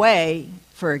it in a way,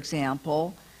 for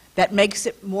example, that makes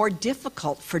it more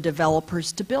difficult for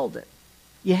developers to build it.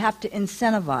 You have to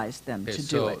incentivize them Okay, to do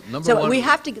so it. number So one- we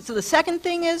have to. So the second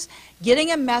thing is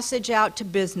getting a message out to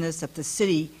business that the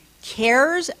city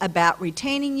cares about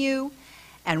retaining you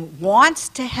and wants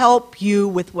to help you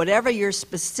with whatever your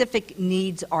specific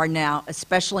needs are now,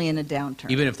 especially in a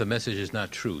downturn. Even if the message is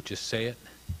not true, just say it.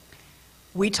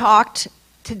 We talked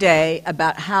today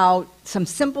about how some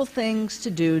simple things to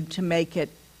do to make it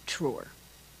truer.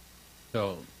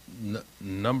 So,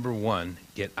 number one,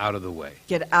 get out of the way.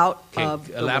 Get out Okay, of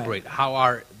the way. elaborate. How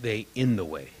are they in the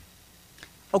way?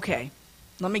 Okay,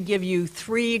 let me give you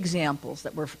 3 examples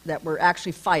that we're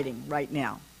actually fighting right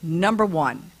now. Number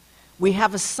 1, we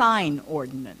have a sign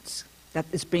ordinance that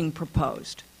is being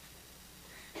proposed.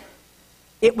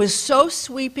 It was so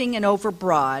sweeping and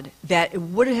overbroad that it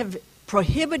would have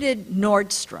prohibited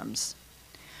Nordstrom's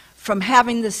from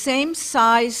having the same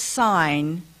size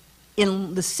sign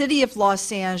in the city of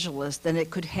Los Angeles than it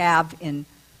could have in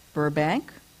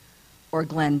Burbank or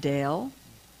Glendale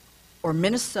or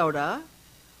Minnesota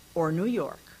or New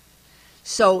York.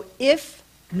 So if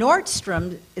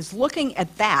Nordstrom is looking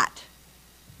at that,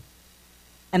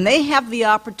 and they have the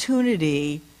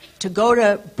opportunity to go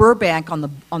to Burbank on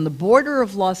the border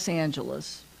of Los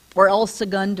Angeles or El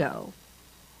Segundo,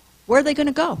 where are they going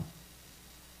to go?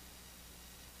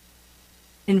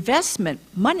 Investment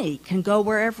money can go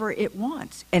wherever it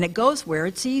wants, and it goes where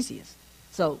it's easiest.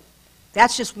 So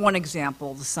that's just one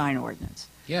example of the sign ordinance.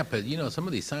 Yeah, but you know, some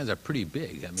of these signs are pretty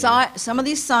big. I mean, Some of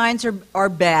these signs are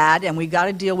bad, and we got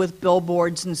to deal with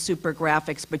billboards and super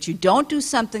graphics, but you don't do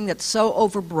something that's so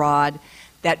overbroad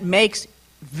that makes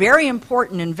very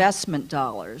important investment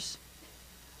dollars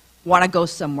want to go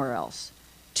somewhere else.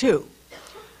 2,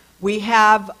 we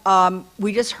have,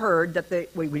 we just heard that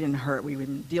we didn't hear, we've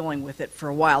been dealing with it for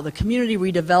a while. The Community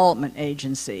Redevelopment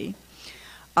Agency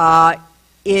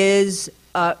is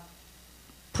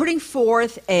putting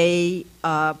forth a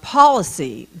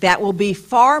policy that will be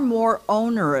far more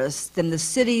onerous than the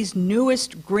city's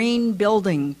newest green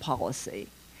building policy,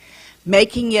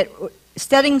 making it,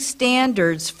 setting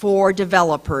standards for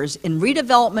developers in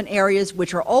redevelopment areas,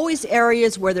 which are always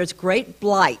areas where there's great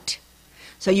blight.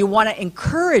 So you want to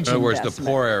encourage in other words, investment.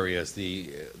 the poor areas,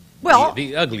 the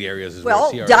ugly areas is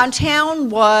Well, where CRS. downtown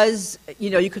was,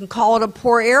 you can call it a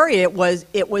poor area.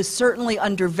 It was certainly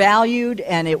undervalued,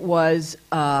 and it was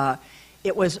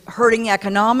hurting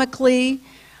economically.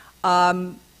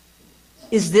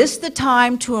 Is this the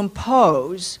time to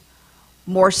impose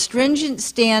more stringent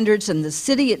standards than the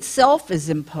city itself is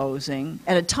imposing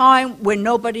at a time when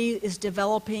nobody is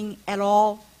developing at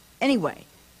all anyway?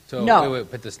 So, No. wait,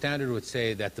 but the standard would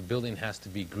say that the building has to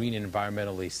be green and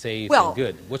environmentally safe Well, and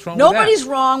good. What's wrong nobody's with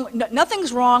that? wrong.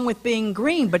 Nothing's wrong with being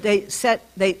green, but they've set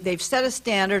a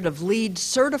standard of LEED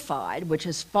certified, which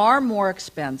is far more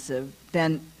expensive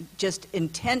than just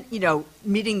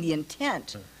meeting the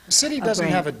intent. The city doesn't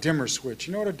Okay. have a dimmer switch.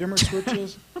 You know what a dimmer switch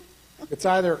is?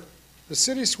 The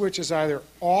city switch is either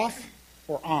off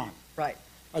or on. Right.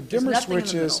 A dimmer nothing in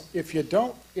switch the is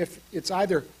if it's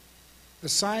either the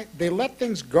sign, they let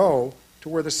things go to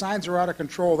where the signs are out of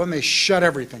control, then they shut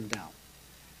everything down.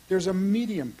 There's a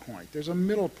medium point, there's a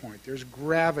middle point, there's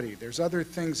gravity, there's other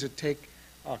things that take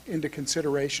into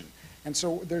consideration. And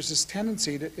so there's this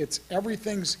tendency that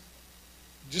everything's,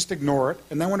 just ignore it,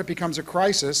 and then when it becomes a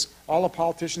crisis, all the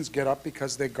politicians get up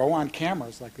because they go on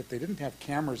cameras, like if they didn't have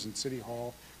cameras in City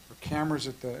Hall, or cameras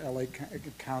at the LA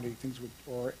County, things would,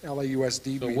 or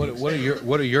LAUSD So meetings.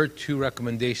 what are your 2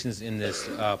 recommendations in this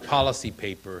policy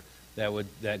paper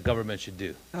that government should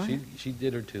do? Go ahead. She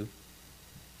did her 2.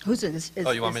 Who's it?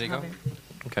 You want me to go?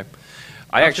 Javier? Okay.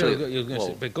 I actually,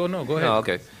 Go ahead. no,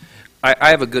 okay. I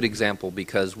have a good example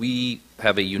because we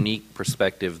have a unique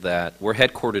perspective that we're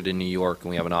headquartered in New York and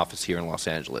we have an office here in Los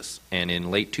Angeles. And in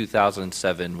late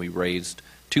 2007, we raised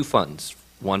 2 funds,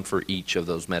 one for each of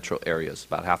those metro areas,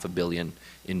 about $500 million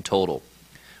in total.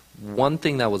 One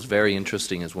thing that was very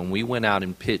interesting is when we went out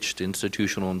and pitched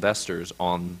institutional investors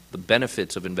on the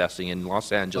benefits of investing in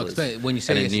Los Angeles When you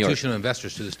say and in New York. institutional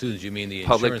investors to the students, you mean the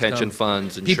Public insurance pension company?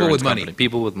 funds, insurance People with money. company,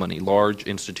 people with money, large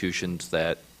institutions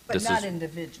that But this not is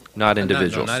individual. not No,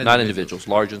 individuals, not not individuals. individuals,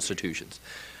 large institutions.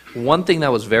 One thing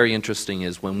that was very interesting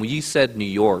is when we said New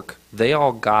York, they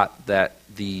all got that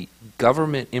the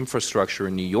government infrastructure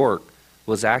in New York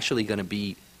was actually going to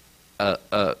be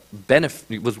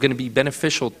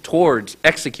beneficial towards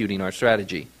executing our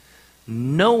strategy.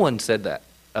 No one said that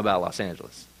about Los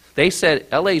Angeles. They said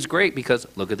LA is great because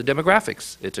look at the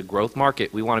demographics. It's a growth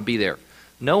market. We want to be there.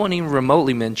 No one even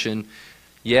remotely mentioned,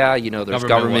 yeah, you know, there's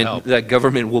government, that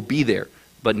government will be there.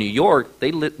 But New York,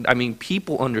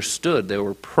 people understood there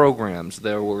were programs,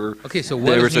 there were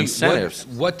incentives.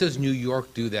 What does New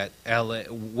York do that LA?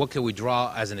 What can we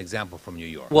draw as an example from New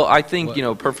York? Well, I think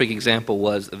a perfect example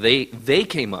was they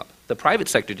came up. The private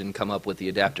sector didn't come up with the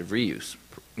adaptive reuse.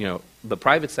 The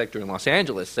private sector in Los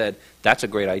Angeles said that's a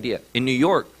great idea. In New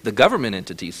York, the government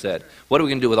entities said, what are we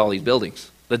going to do with all these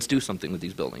buildings? Let's do something with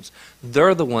these buildings.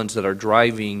 They're the ones that are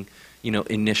driving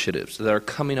initiatives that are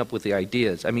coming up with the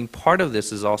ideas. I mean, part of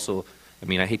this is also,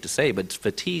 I hate to say, but it's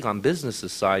fatigue on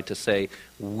business's side to say,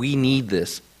 we need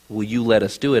this. Will you let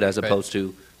us do it, as opposed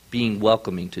to being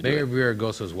welcoming to do it. Mayor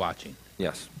Villaraigosa is watching.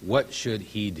 Yes. What should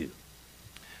he do?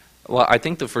 Well, I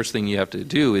think the first thing you have to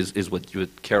do is what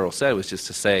Carol said, was just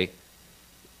to say,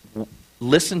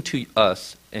 listen to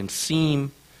us and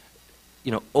seem,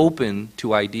 open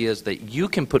to ideas that you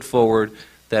can put forward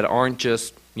that aren't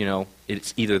just,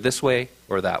 it's either this way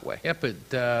or that way. Yeah, but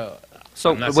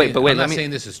I'm not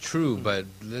saying this is true, but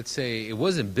let's say it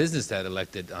wasn't business that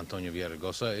elected Antonio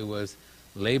Villaraigosa. It was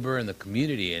labor and the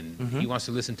community, and he wants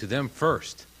to listen to them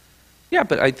first. Yeah,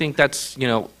 but I think that's,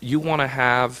 you want to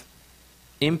have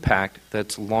impact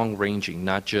that's long-ranging,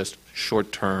 not just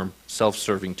short-term,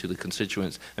 self-serving to the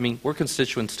constituents. We're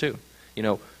constituents too.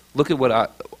 Look at what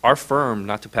our firm,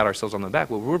 not to pat ourselves on the back,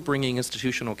 but we're bringing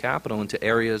institutional capital into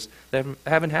areas that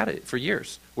haven't had it for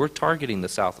years. We're targeting the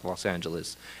South of Los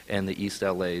Angeles and the East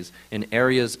LAs in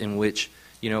areas in which,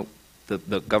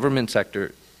 the government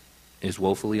sector is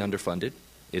woefully underfunded.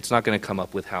 It's not going to come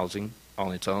up with housing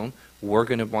on its own. We're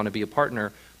going to want to be a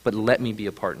partner, but let me be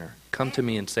a partner. Come to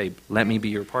me and say, let me be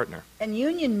your partner. And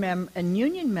union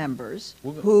members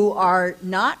who are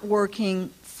not working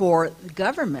for the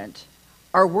government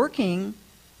are working,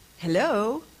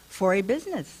 for a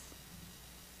business.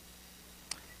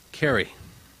 Carrie,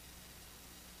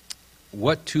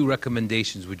 what 2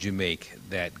 recommendations would you make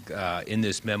that in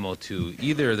this memo to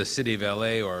either the city of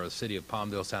LA or the city of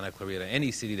Palmdale, Santa Clarita,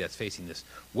 any city that's facing this?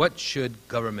 What should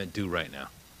government do right now?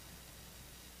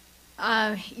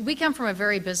 We come from a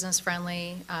very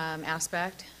business-friendly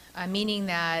aspect, meaning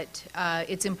that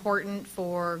it's important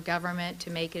for government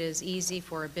to make it as easy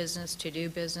for a business to do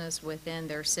business within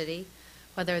their city,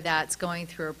 whether that's going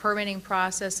through a permitting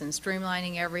process and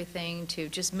streamlining everything to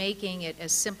just making it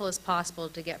as simple as possible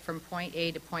to get from point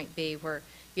A to point B, where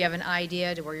you have an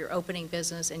idea to where you're opening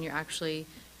business and you're actually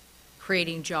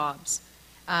creating jobs.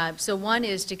 So one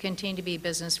is to continue to be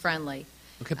business-friendly.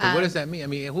 Okay, but what does that mean?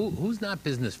 Who's not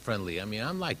business friendly?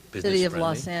 I'm like business City of friendly.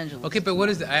 Los Angeles. Okay, but what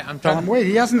is that? I'm Tell trying. him, wait,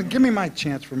 he hasn't, give me my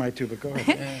chance for my 2, but go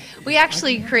ahead. We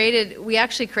actually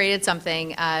created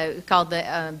something called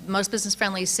the Most Business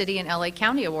Friendly City in LA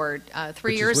County Award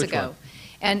 3 years ago.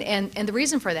 And the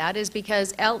reason for that is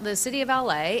because the city of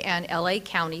LA and LA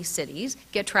County cities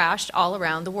get trashed all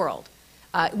around the world.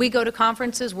 We go to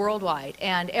conferences worldwide,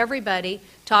 and everybody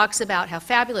talks about how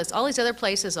fabulous all these other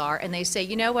places are, and they say,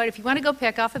 you know what, if you want to go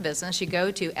pick off a business, you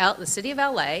go to the city of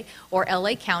LA or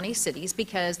LA County cities,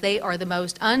 because they are the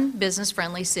most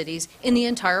unbusiness-friendly cities in the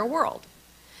entire world.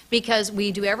 Because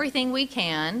we do everything we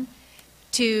can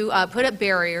to put up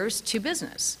barriers to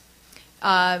business.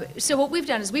 So what we've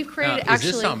done is we've created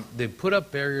they put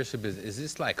up barriers to business. Is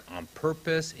this like on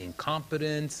purpose,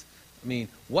 incompetence?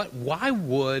 Why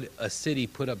would a city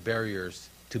put up barriers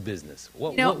to business?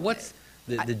 What's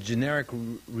the generic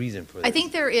reason for this? I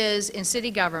think there is, in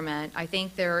city government, I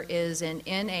think there is an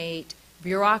innate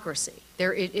bureaucracy.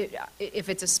 If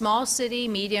it's a small city,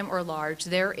 medium, or large,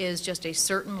 there is just a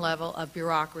certain level of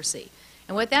bureaucracy.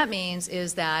 And what that means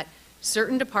is that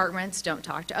certain departments don't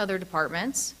talk to other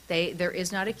departments. There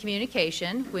is not a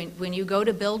communication. When you go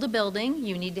to build a building,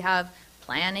 you need to have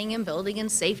planning and building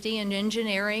and safety and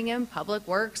engineering and public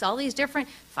works, all these different,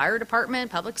 fire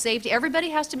department, public safety, everybody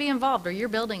has to be involved or your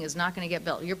building is not going to get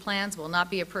built. Your plans will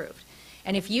not be approved.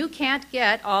 And if you can't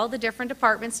get all the different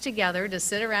departments together to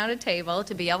sit around a table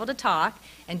to be able to talk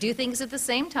and do things at the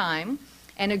same time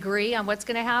and agree on what's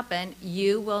going to happen,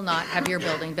 you will not have your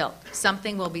building built.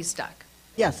 Something will be stuck.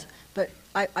 Yes, but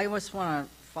I just want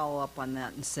to follow up on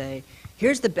that and say,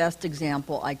 here's the best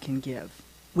example I can give.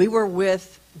 We were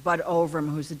with Bud Overham,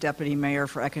 who's the deputy mayor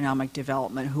for economic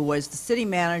development, who was the city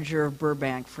manager of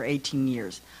Burbank for 18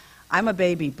 years. I'm a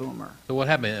baby boomer. So what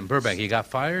happened in Burbank? He got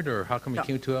fired, or how come he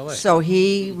came to LA? So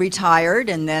he retired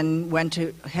and then went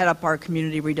to head up our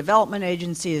community redevelopment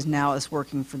agency, is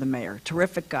working for the mayor.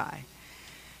 Terrific guy.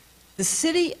 The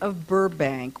city of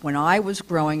Burbank, when I was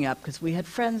growing up, because we had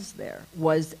friends there,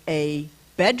 was a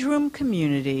bedroom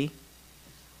community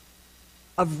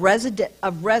of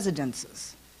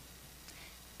residences.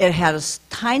 It had a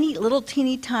tiny, little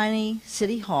teeny tiny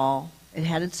city hall. It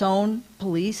had its own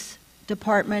police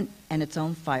department and its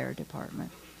own fire department.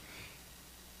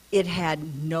 It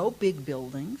had no big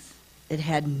buildings. It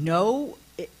had no,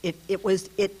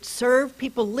 it served,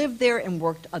 people lived there and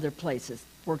worked other places,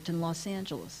 worked in Los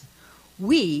Angeles.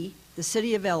 We, the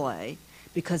city of LA,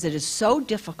 because it is so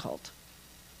difficult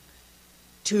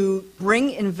to bring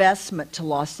investment to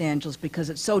Los Angeles, because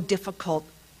it's so difficult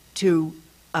for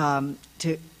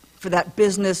that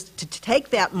business to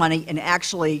take that money and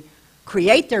actually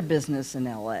create their business in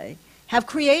LA, have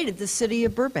created the city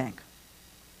of Burbank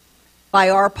by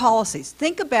our policies.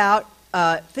 Think about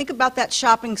that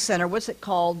shopping center. What's it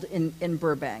called in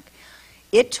Burbank?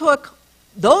 It took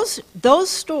those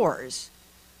stores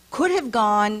could have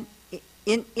gone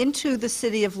into the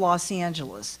city of Los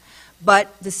Angeles,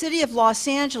 but the city of Los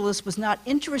Angeles was not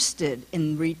interested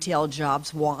in retail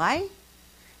jobs. Why?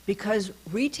 Because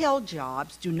retail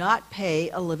jobs do not pay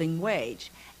a living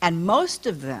wage, and most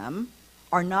of them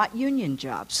are not union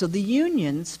jobs. So the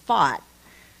unions fought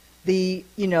the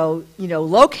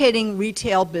locating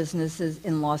retail businesses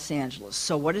in Los Angeles.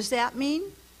 So what does that mean?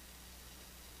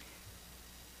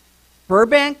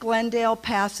 Burbank, Glendale,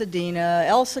 Pasadena,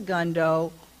 El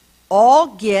Segundo all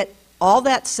get all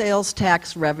that sales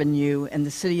tax revenue, and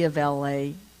the city of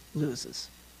LA loses.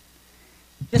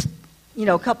 Just,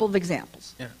 a couple of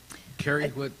examples. Yeah. Carrie,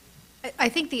 what? I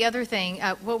think the other thing,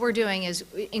 what we're doing is,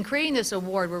 in creating this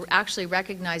award, we're actually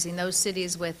recognizing those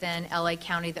cities within LA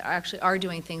County that actually are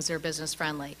doing things that are business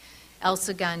friendly. El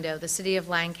Segundo, the city of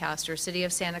Lancaster, city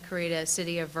of Santa Clarita,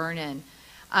 city of Vernon.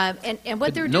 And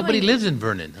what they're doing... Nobody lives in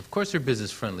Vernon. Of course they're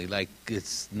business friendly. Like,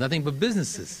 it's nothing but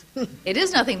businesses. It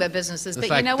is nothing but businesses. It's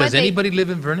But you know what? Does anybody live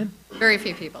in Vernon? Very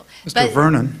few people. Mr.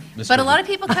 Vernon. But a lot of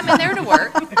people come in there to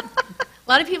work.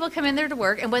 A lot of people come in there to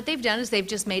work, and what they've done is they've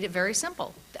just made it very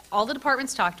simple. All the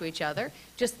departments talk to each other.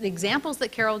 Just the examples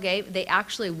that Carol gave, they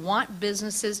actually want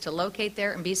businesses to locate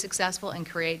there and be successful and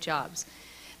create jobs.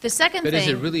 The second thing... But is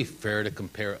it really fair to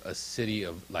compare a city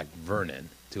of like Vernon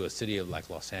to a city of like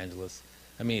Los Angeles?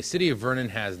 I mean, the city of Vernon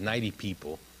has 90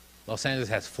 people. Los Angeles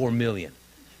has 4 million.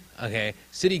 Okay,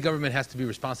 city government has to be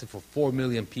responsible for 4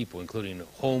 million people, including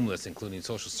homeless, including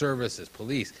social services,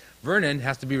 police. Vernon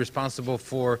has to be responsible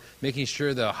for making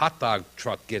sure the hot dog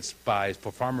truck gets by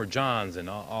for Farmer John's and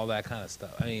all that kind of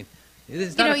stuff. I mean,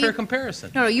 it's not a fair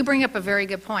comparison. No, you bring up a very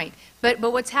good point. But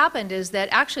what's happened is that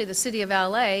actually the city of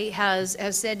LA has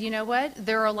said, you know what,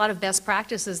 there are a lot of best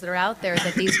practices that are out there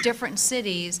that these different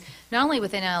cities, not only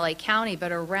within LA County,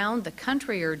 but around the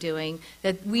country are doing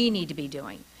that we need to be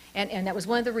doing. And that was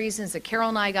one of the reasons that Carol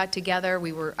and I got together.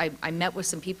 I met with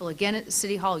some people again at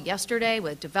City Hall yesterday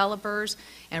with developers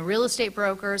and real estate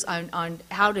brokers on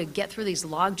how to get through these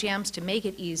log jams to make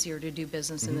it easier to do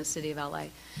business in the city of LA.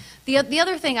 The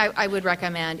other thing I would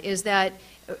recommend is that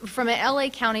from an LA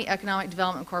County Economic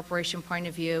Development Corporation point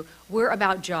of view, we're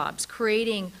about jobs,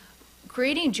 creating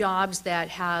jobs that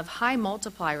have high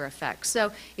multiplier effects.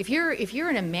 So if you're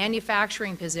in a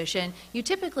manufacturing position, you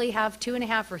typically have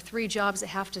 2.5 or 3 jobs that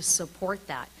have to support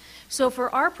that. So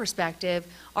for our perspective,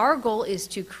 our goal is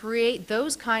to create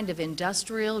those kind of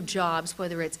industrial jobs,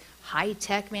 whether it's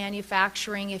high-tech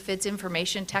manufacturing, if it's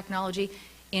information technology,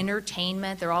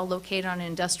 entertainment, they're all located on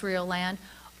industrial land.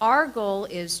 Our goal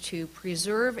is to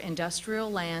preserve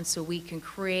industrial land so we can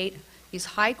create these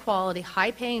high-quality,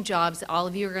 high-paying jobs that all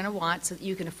of you are going to want so that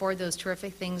you can afford those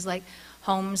terrific things like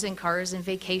homes and cars and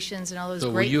vacations and all those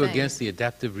great things. So were you against the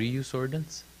adaptive reuse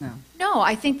ordinance? No. No,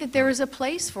 I think that there is a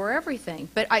place for everything.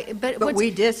 But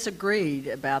we disagreed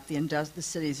about the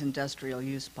city's industrial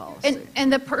use policy.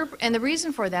 And the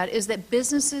reason for that is that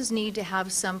businesses need to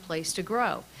have some place to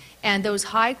grow. And those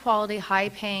high-quality,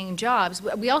 high-paying jobs,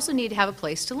 we also need to have a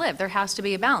place to live. There has to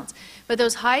be a balance. But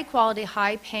those high-quality,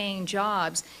 high-paying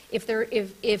jobs, if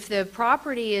the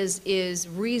property is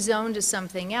rezoned to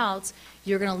something else,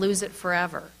 you're going to lose it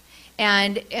forever.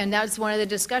 And that's one of the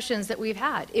discussions that we've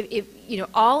had.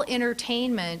 All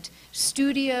entertainment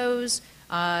studios,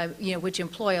 which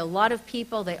employ a lot of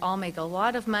people, they all make a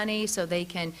lot of money, so they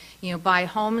can, buy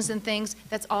homes and things.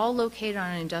 That's all located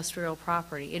on an industrial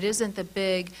property. It isn't the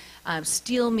big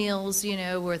steel mills,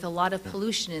 with a lot of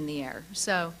pollution in the air.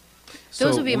 So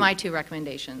those would be my 2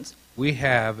 recommendations. We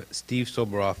have Steve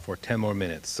Soboroff for 10 more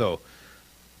minutes. So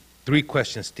 3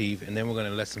 questions, Steve, and then we're going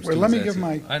to let some students let me answer. give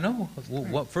my... I know.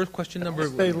 First question number... I'll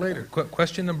stay later.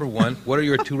 Question number 1, what are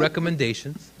your 2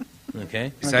 recommendations?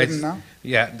 Okay. Can I give them now?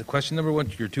 Yeah, the question number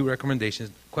one, your two recommendations.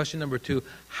 Question number two,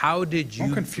 how did you...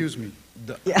 Don't confuse me.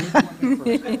 the-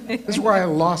 This is where I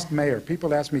lost mayor.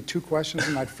 People ask me two questions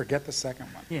and I'd forget the second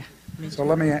one. Yeah. So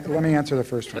let me answer the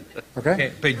first one, okay?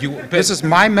 Okay, but This is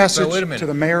my but message wait a minute. to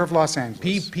the mayor of Los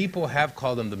Angeles. People have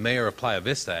called him the mayor of Playa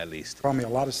Vista, at least. Call me a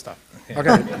lot of stuff.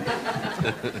 Okay,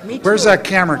 Me where's too. that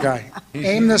camera guy?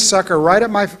 Aim this sucker right at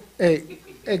my, hey,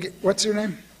 what's your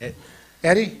name? Ed.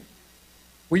 Eddie?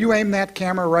 Will you aim that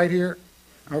camera right here?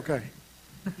 Okay.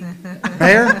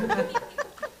 Mayor,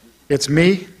 it's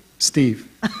me,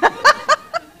 Steve.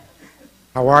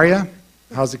 How are you?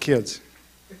 How's the kids?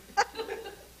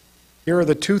 Here are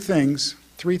the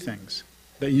three things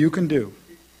that you can do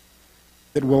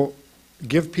that will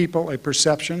give people a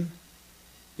perception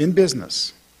in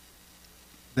business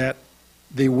that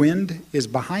the wind is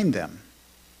behind them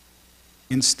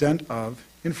instead of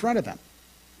in front of them.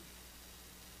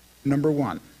 Number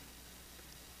one,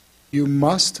 you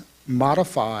must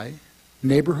modify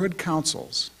neighborhood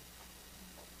councils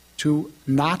to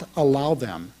not allow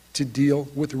them to deal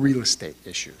with real estate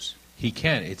issues. He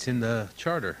can, it's in the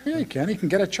charter. Yeah, you can. He can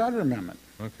get a charter amendment.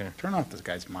 Okay. Turn off this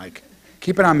guy's mic.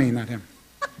 Keep it on me, not him.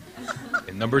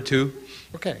 And number two,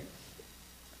 Okay.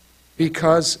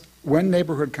 Because when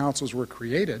neighborhood councils were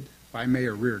created by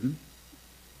Mayor Reardon,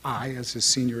 I, as his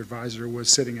senior advisor, was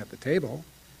sitting at the table.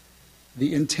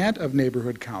 The intent of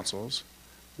neighborhood councils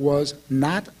was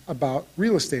not about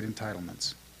real estate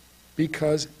entitlements,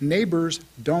 because neighbors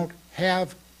don't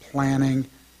have planning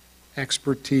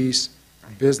expertise,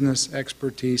 business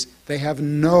expertise. They have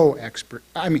no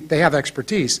they have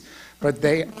expertise, but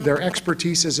their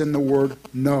expertise is in the word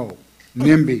no,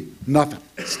 NIMBY, nothing.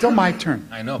 Still my turn.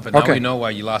 I know, but now Okay. we know why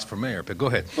you lost for mayor, but go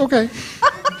ahead. Okay.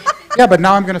 Yeah, but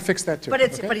now I'm going to fix that too. But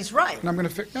okay? but he's right. And I'm going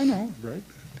to fix, I know, right? Okay,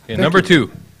 Thank number you.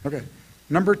 two, Okay.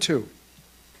 Number two,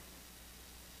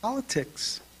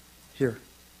 politics here.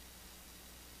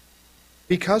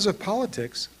 Because of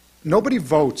politics, nobody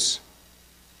votes.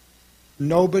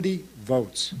 Nobody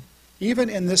votes. Even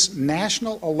in this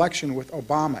national election with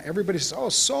Obama, everybody says, oh,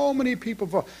 so many people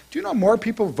vote. Do you know more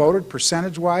people voted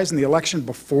percentage-wise in the election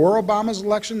before Obama's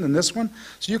election than this one?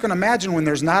 So you can imagine when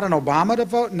there's not an Obama to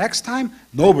vote next time,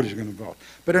 nobody's going to vote.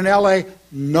 But in L.A.,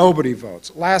 nobody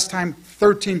votes. Last time,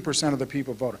 13% of the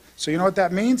people voted. So you know what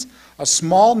that means? A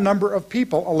small number of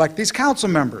people elect these council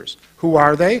members. Who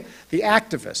are they? The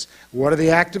activists. What do the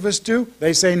activists do?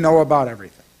 They say no about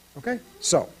everything. Okay?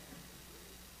 So.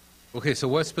 okay, so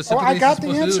what specifically I is got he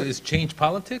the supposed to do? answer. Is change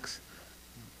politics?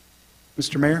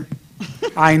 Mr. Mayor,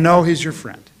 I know he's your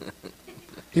friend.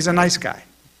 He's a nice guy,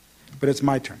 but it's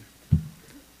my turn.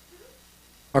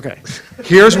 Okay,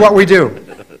 here's what we do.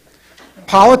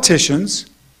 Politicians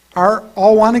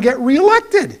all want to get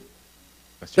reelected.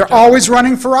 That's your They're always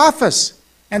running for office.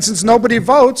 And since nobody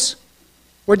votes,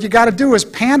 what you got to do is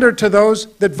pander to those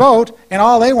that vote, and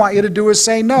all they want you to do is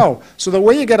say no. So the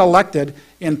way you get elected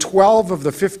in 12 of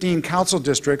the 15 council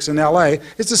districts in LA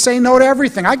is to say no to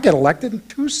everything. I get elected in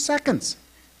 2 seconds.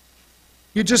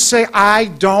 You just say, I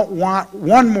don't want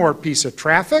one more piece of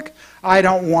traffic. I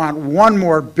don't want one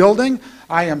more building.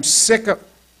 I am sick of...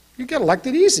 You get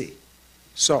elected easy.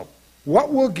 So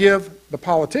what will give the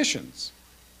politicians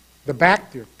the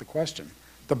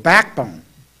backbone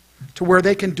to where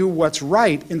they can do what's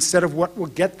right instead of what will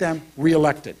get them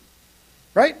reelected?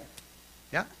 Right?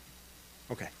 Yeah?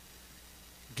 Okay.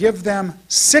 Give them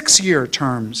 6-year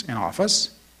terms in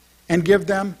office and give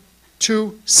them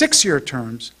 2 6-year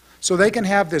terms so they can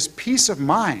have this peace of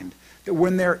mind that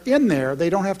when they're in there, they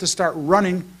don't have to start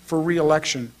running for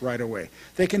reelection right away.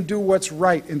 They can do what's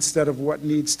right instead of what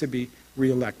needs to be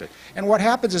reelected. And what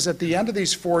happens is at the end of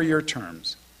these 4-year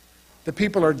terms, the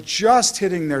people are just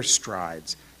hitting their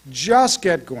strides, just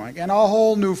get going, and a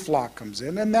whole new flock comes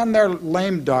in, and then they're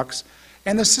lame ducks,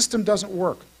 and the system doesn't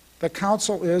work. The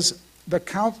council is, the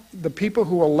people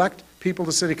who elect people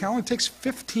to city council, it takes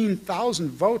 15,000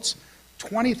 votes,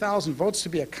 20,000 votes to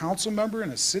be a council member in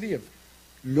a city of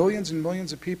millions and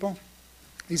millions of people.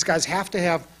 These guys have to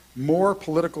have more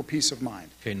political peace of mind.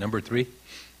 Okay, number three.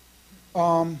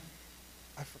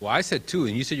 Well, I said 2,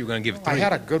 and you said you were going to give 3. I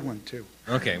had a good one, too.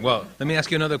 Okay, well, let me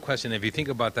ask you another question. If you think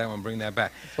about that one, bring that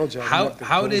back. Told you I How didn't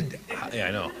have to did? Yeah,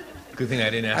 I know. Good thing I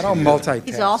didn't ask. I don't you to do that. multitask.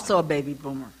 He's also a baby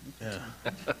boomer.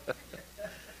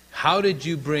 How did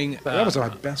you bring That was my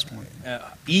best one.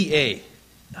 EA?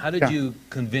 How did Yeah. you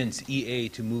convince EA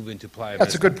to move into Playa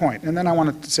That's a Vista? good point. And then I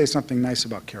want to say something nice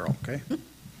about Carol, okay?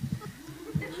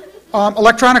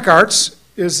 Electronic Arts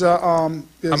is... How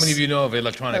many of you know of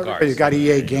Electronic Arts? You got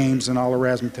EA Games and all the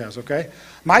razzmatazz, okay?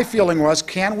 My feeling was,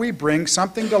 can we bring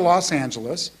something to Los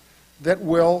Angeles that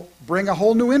will bring a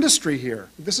whole new industry here.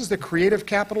 This is the creative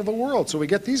capital of the world. So we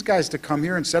get these guys to come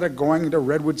here instead of going to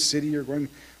Redwood City or going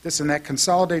this and that,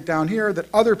 consolidate down here, that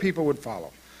other people would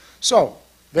follow. So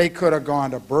they could have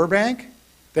gone to Burbank,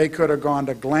 they could have gone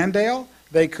to Glendale,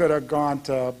 they could have gone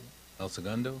to El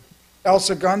Segundo? El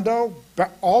Segundo.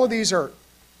 All of these are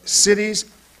cities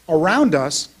around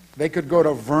us. They could go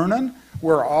to Vernon.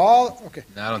 We're all, okay.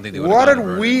 No, I don't think they would What have did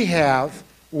gone to we have,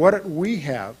 what did we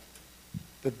have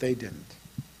that they didn't?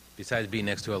 Besides being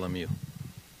next to LMU.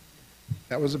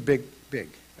 That was a big, big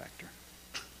factor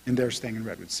in their staying in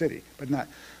Redwood City, but not.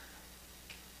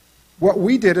 What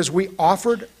we did is we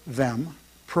offered them,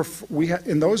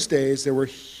 in those days, there were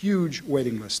huge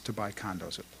waiting lists to buy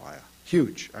condos at Playa.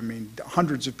 Huge. I mean,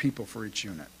 hundreds of people for each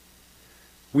unit.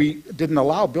 We didn't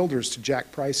allow builders to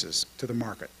jack prices to the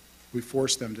market. We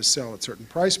forced them to sell at certain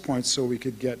price points so we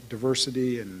could get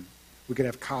diversity and we could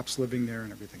have cops living there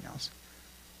and everything else.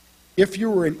 If you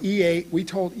were an EA, we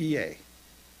told EA,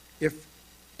 if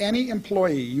any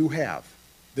employee you have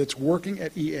that's working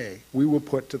at EA, we will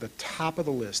put to the top of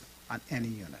the list on any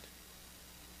unit.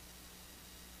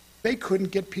 They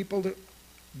couldn't get people to,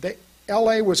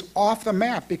 LA was off the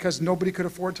map because nobody could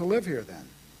afford to live here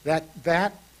then.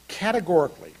 That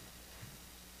categorically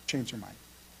changed their mind.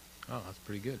 Oh, that's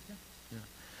pretty good.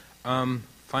 Yeah.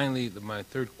 Finally, my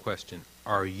third question.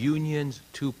 Are unions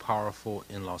too powerful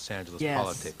in Los Angeles Yes.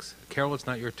 politics? Carol, it's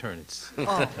not your turn. It's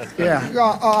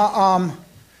Yeah.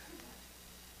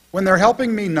 When they're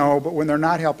helping me, no, but when they're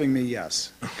not helping me,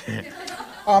 yes.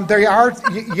 They are,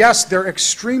 yes, they're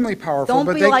extremely powerful. Don't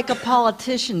but be they, like a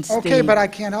politician, Steve. okay, but I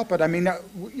can't help it. I mean,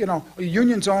 you know,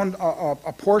 unions owned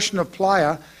a portion of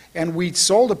Playa, and we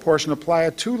sold a portion of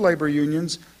Playa to labor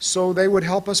unions so they would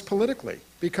help us politically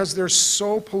because they're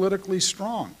so politically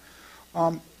strong.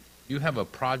 You have a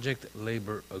project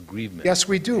labor agreement. Yes,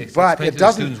 we do, Explain but to it the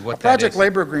doesn't, students what a that project is.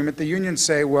 labor agreement, the unions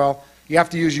say, well, you have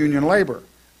to use union labor.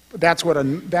 That's what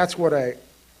a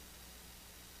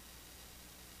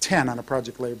 10 on a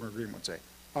project labor agreement would say.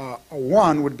 A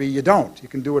 1 would be you don't. You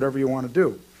can do whatever you want to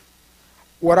do.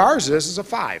 What ours is a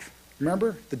 5.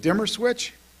 Remember the dimmer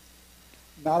switch?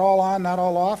 Not all on, not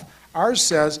all off. Ours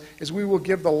says is we will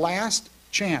give the last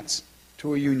chance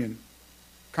to a union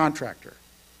contractor.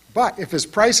 But if his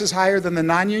price is higher than the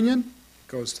non-union, it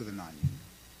goes to the non-union.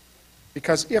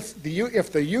 Because if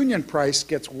the union price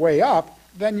gets way up,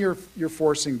 then you're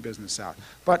forcing business out.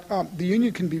 But the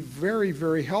union can be very,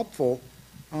 very helpful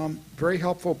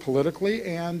politically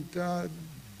and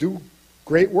do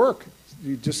great work.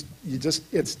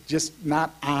 It's just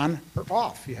not on or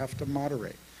off. You have to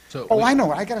moderate. So I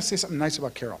know. I got to say something nice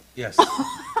about Carol. Yes.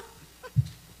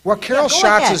 What Carol go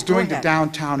Schatz ahead, is doing go to ahead.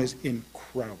 downtown is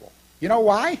incredible. You know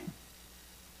why?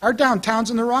 Our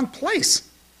downtown's in the wrong place.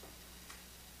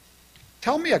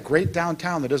 Tell me a great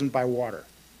downtown that isn't by water.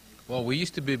 Well, we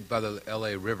used to be by the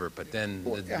LA River, but then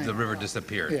the river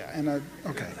disappeared. Yeah, and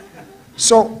okay.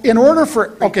 So in order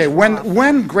for, okay,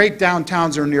 when great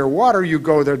downtowns are near water, you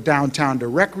go there downtown to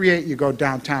recreate, you go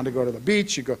downtown to go to the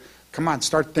beach, you go, come on,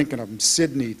 start thinking of them.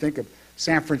 Sydney, think of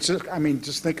San Francisco, I mean,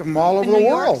 just think of them all over And the New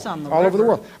world. York's on the All over the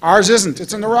river. world. Ours isn't,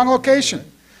 it's in the wrong location.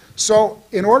 So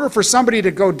in order for somebody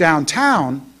to go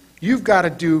downtown, you've got to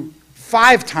do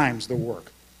 5 times the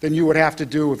work than you would have to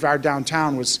do if our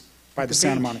downtown was by the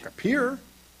Santa beach. Monica Pier.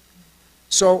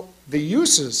 So the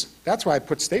uses, that's why I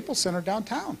put Staples Center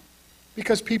downtown.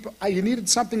 Because people, you needed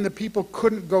something that people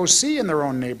couldn't go see in their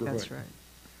own neighborhood. That's right.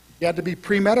 You had to be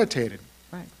premeditated.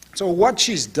 Right. So what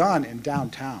she's done in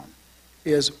downtown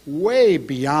is way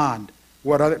beyond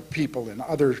what other people in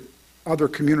other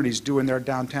communities do in their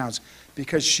downtowns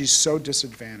because she's so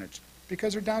disadvantaged,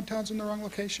 because her downtown's in the wrong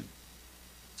location.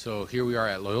 So here we are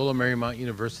at Loyola Marymount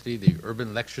University, the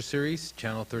Urban Lecture Series,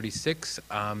 Channel 36.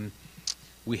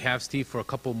 We have Steve for a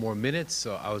couple more minutes,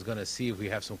 so I was going to see if we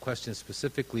have some questions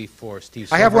specifically for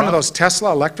Steve I have one of Soboroff. those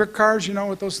Tesla electric cars, you know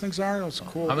what those things are? Those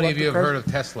cool How many of you have electric heard cars?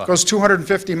 of Tesla? Goes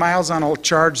 250 miles on a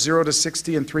charge, 0 to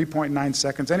 60 in 3.9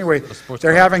 seconds. Anyway, sports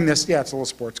they're car. having this, yeah, it's a little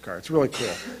sports car. It's really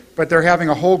cool. But they're having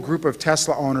a whole group of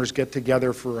Tesla owners get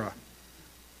together for a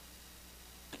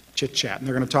chit-chat, and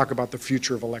they're going to talk about the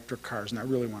future of electric cars, and I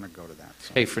really want to go to that.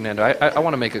 So. Hey, Fernando, I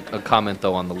want to make a comment,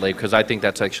 though, on the lake, because I think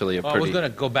that's actually a Well, I was pretty...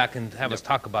 going to go back and have us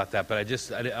talk about that, but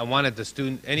I wanted the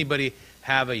student, anybody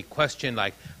have a question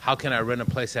like, how can I rent a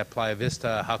place at Playa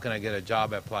Vista? How can I get a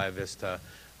job at Playa Vista?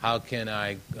 How can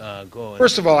I go and...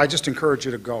 First of all, I just encourage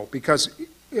you to go, because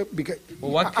Well,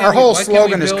 why can't our we- whole why can't we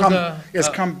slogan is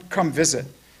build come visit.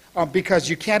 Because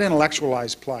you can't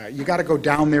intellectualize Playa. You got to go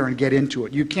down there and get into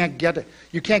it. You can't get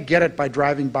it by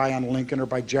driving by on Lincoln or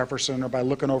by Jefferson or by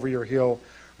looking over your hill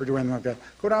or do anything like that,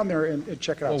 go down there and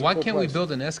check it out. Well, It's a why cool can't we place.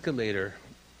 build an escalator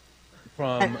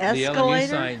from An the LMU escalator?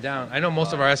 sign down? I know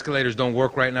most of our escalators don't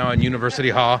work right now in University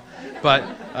Hall, but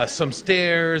some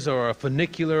stairs or a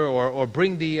funicular or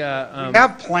bring the... We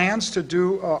have plans to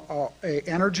do a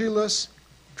energyless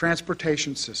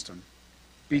transportation system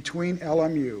between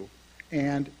LMU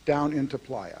and down into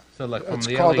Playa. So like from It's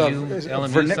the called LMU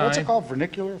sign? what's it called?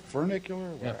 Vernacular?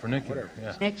 Funicular? Yeah, funicular,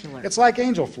 yeah. Vernacular. It's like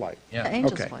Angel Flight. Yeah.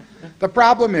 Angel's Okay. Flight. The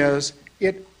problem is,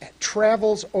 it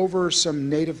travels over some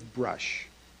native brush.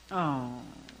 Oh,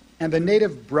 And the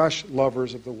native brush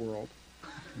lovers of the world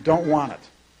don't want it.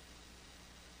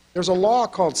 There's a law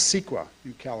called CEQA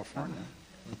in California.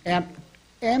 And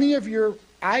any of your,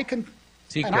 I can,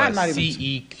 and I'm not even,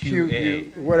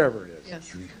 CEQA. whatever it is.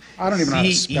 yes. I don't even know how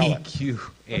to spell it. CEQA.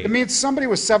 It means somebody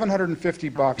with $750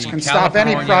 The can stop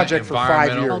any California project for 5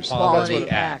 Environmental years. Quality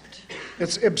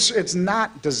That's what it- Act. It's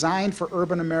not designed for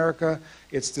urban America.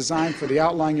 It's designed for the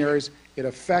outlying areas. It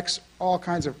affects all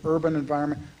kinds of urban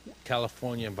environment.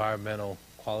 California Environmental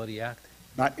Quality Act?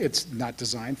 It's not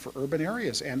designed for urban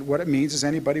areas. And what it means is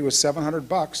anybody with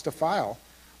 $700 to file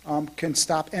can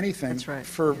stop anything That's right.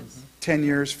 for 10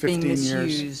 years, 15 Being years.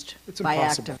 misused It's by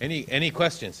impossible. active. Any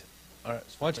questions? All right,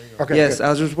 why don't you- Okay, Yes, good. I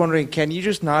was just wondering, can you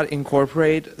just not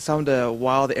incorporate some of the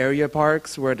wild area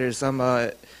parks where there's some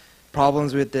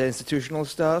problems with the institutional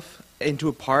stuff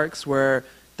into parks where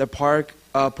the park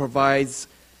provides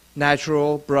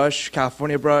natural brush,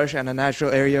 California brush, and a natural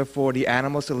area for the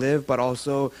animals to live, but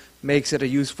also makes it a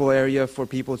useful area for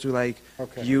people to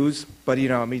Okay. use, but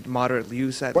I mean moderate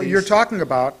use at What least. you're talking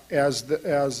about as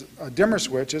a dimmer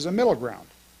switch is a middle ground.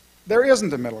 There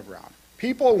isn't a middle ground.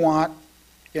 People want,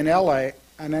 in LA,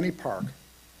 on any park,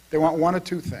 they want one of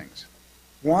two things.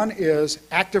 One is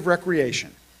active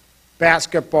recreation,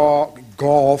 basketball,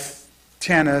 golf,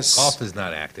 tennis. Golf is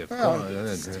not active. Well, Come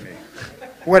on.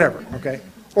 Whatever, okay?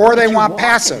 Or they want walk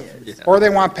passive. it Or they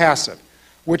want passive,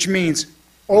 which means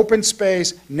open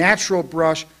space, natural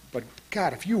brush, but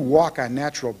God, if you walk on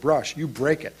natural brush, you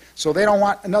break it. So they don't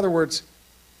want, in other words,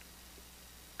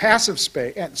 passive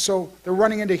space. And so they're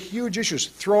running into huge issues,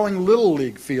 throwing little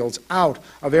league fields out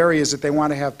of areas that they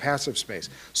want to have passive space.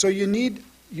 So you need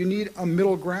a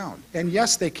middle ground. And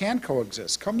yes, they can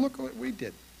coexist. Come look at what we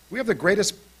did. We have the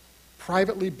greatest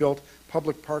privately built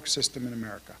public park system in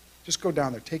America. Just go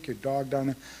down there, take your dog down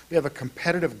there. We have a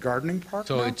competitive gardening park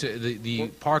So now. it's, the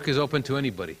park is open to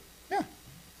anybody? Yeah.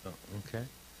 Oh, okay.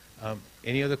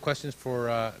 Any other questions for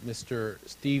Mr.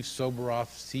 Steve Soboroff,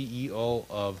 CEO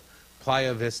of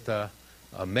Playa Vista,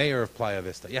 Mayor of Playa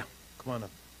Vista? Yeah, come on up.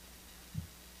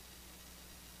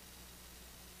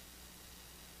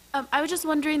 I was just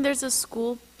wondering, there's a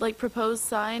school, proposed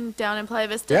sign down in Playa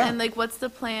Vista, Yeah. and, what's the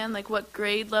plan? What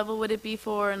grade level would it be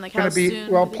for, and, how Gonna be,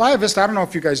 soon? well, would it- Playa Vista, I don't know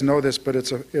if you guys know this, but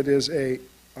it is a,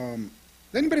 does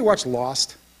anybody watch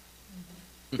Lost?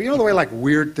 You know the way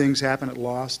weird things happen at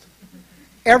Lost?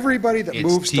 Everybody that It's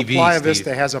moves to TV, Playa Steve.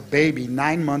 Vista has a baby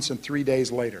 9 months and 3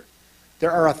 days later.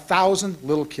 There are 1,000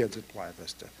 little kids at Playa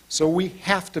Vista. So we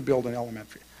have to build an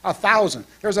elementary. 1,000.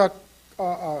 There's a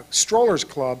strollers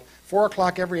club, 4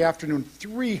 o'clock every afternoon,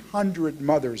 300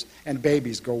 mothers and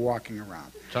babies go walking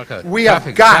around. We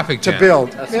have got to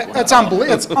build. It's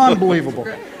unbelievable.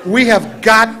 We have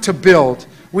got to build.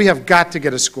 We have got to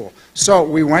get a school. So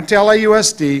we went to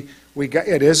LAUSD.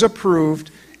 It is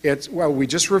approved. We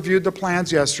just reviewed the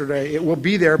plans yesterday. It will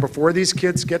be there before these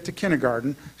kids get to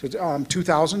kindergarten, so it's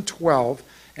 2012,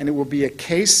 and it will be a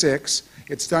K-6.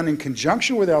 It's done in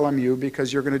conjunction with LMU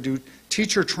because you're going to do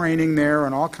teacher training there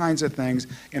and all kinds of things,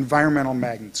 environmental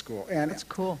magnet school. And That's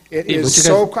cool. it Yeah, is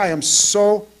but you guys- I am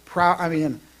so proud. I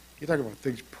mean, you talk about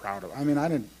things proud of. I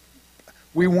mean,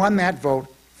 we won that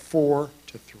vote 4-3.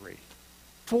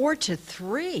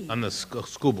 4-3. On the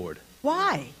school board.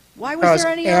 Why? Why was Because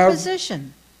there any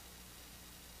opposition?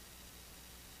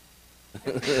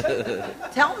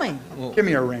 Tell me. Give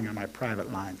me a ring on my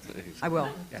private line. I will.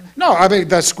 No, I mean,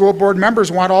 the school board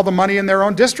members want all the money in their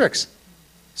own districts.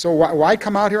 So why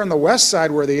come out here on the west side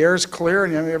where the air is clear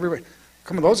and everybody,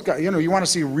 come on, those guys, you want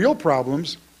to see real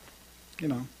problems,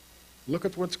 look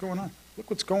at what's going on. Look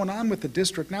what's going on with the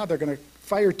district now. They're going to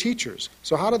fire teachers.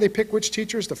 So how do they pick which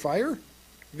teachers to fire? Have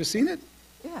you seen it?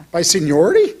 Yeah, By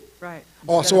seniority? right.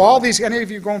 Oh, so all these, any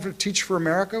of you going for Teach for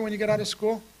America when you get out of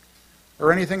school?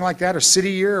 Or anything like that, or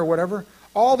City Year or whatever?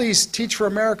 All these Teach for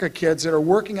America kids that are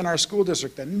working in our school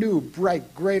district, the new,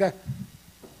 bright, great,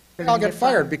 they all get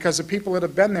fired because the people that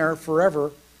have been there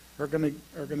forever are going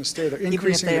to stay there, if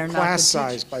increasing they the are not class good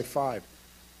size teachers. by 5.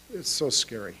 It's so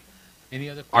scary. Any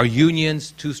other? Are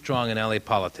unions too strong in LA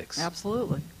politics?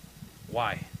 Absolutely.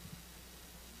 Why?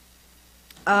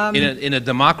 In a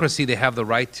democracy, they have the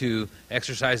right to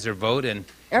exercise their vote, and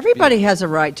Everybody has a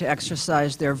right to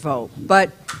exercise their vote,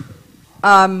 but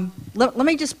let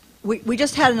me just, we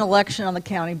just had an election on the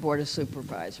County Board of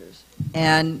Supervisors,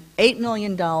 and $8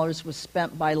 million was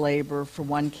spent by labor for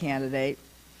one candidate.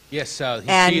 yes,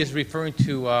 And- she is referring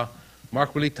to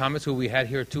Mark Willie Thomas, who we had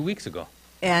here 2 weeks ago,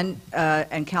 And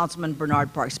Councilman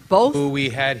Bernard Parks. Both who we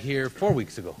had here 4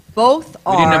 weeks ago. both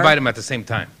We didn't invite are him at the same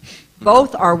time.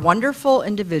 both are wonderful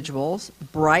individuals,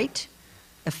 bright,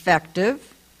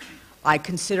 effective. I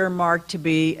consider Mark to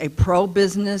be a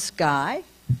pro-business guy.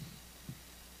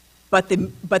 But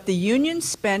the union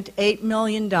spent $8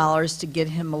 million to get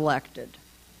him elected.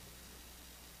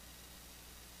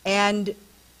 And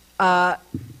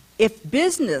if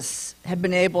business had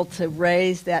been able to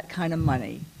raise that kind of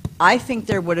money, I think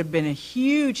there would have been a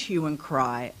huge hue and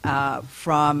cry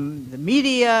from the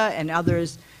media and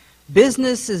others.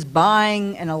 Business is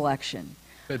buying an election.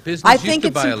 But business I used think to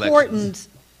it's buy important. elections.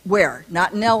 Where?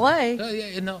 Not in L.A.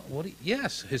 Yeah, no,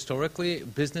 yes, historically,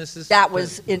 businesses. That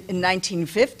was in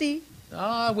 1950.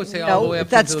 I would say all the way No, up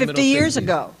that's until the 50 middle years 60s.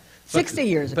 ago. 60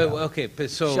 years But ago. okay,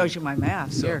 but so Shows you my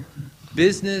math so here.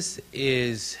 business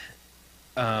is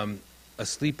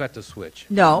asleep at the switch.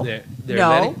 No, They're no,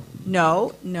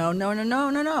 letting-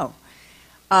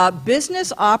 no.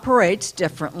 Business operates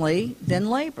differently than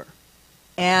labor.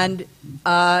 And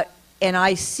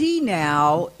I see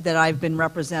now that I've been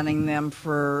representing them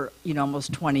for,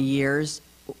 almost 20 years,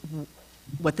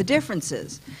 what the difference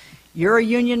is. You're a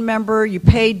union member, you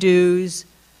pay dues.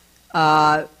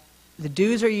 The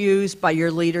dues are used by your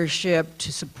leadership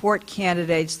to support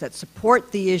candidates that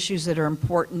support the issues that are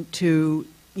important to,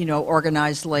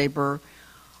 organized labor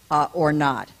or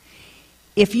not.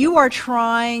 If you are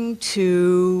trying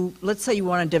to, let's say you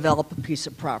want to develop a piece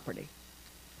of property,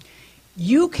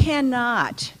 you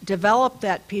cannot develop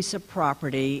that piece of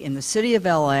property in the city of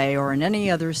LA or in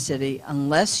any other city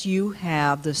unless you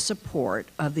have the support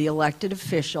of the elected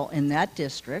official in that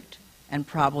district and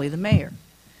probably the mayor.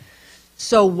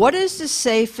 So what is the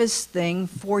safest thing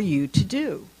for you to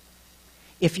do?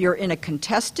 If you're in a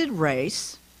contested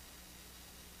race,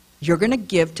 you're going to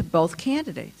give to both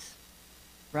candidates,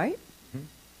 right? Mm-hmm.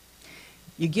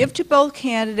 You give to both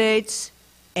candidates,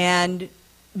 and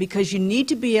because you need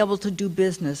to be able to do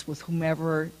business with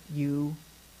whomever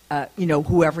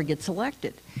whoever gets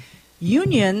elected.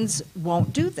 Unions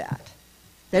won't do that.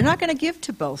 They're not going to give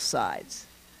to both sides.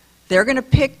 They're going to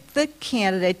pick the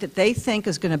candidate that they think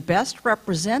is going to best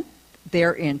represent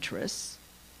their interests,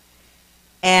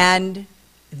 and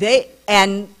they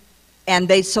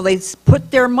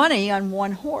put their money on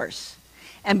one horse.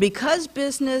 And because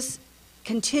business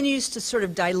continues to sort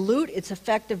of dilute its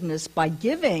effectiveness by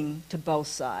giving to both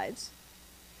sides,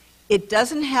 it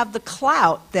doesn't have the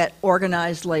clout that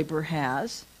organized labor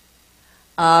has,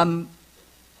 and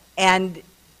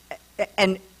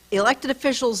elected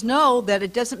officials know that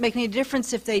it doesn't make any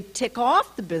difference if they tick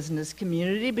off the business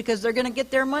community because they're going to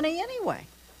get their money anyway.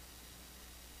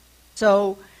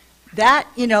 So that,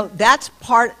 that's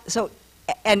part, so,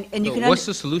 and you So can... what's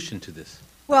the solution to this?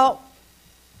 Well,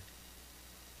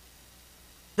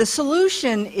 the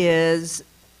solution is,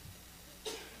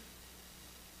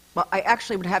 well, I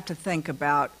actually would have to think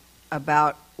about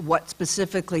what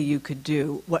specifically you could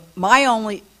do. What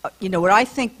I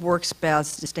think works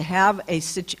best is to have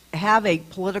a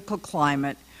political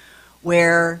climate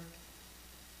where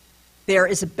there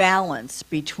is a balance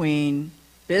between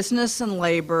business and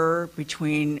labor,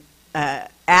 between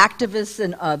activists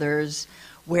and others,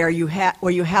 where you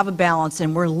have a balance,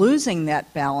 and we're losing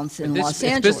that balance in Los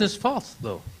Angeles. It's business fault,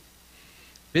 though.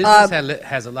 Business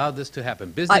has allowed this to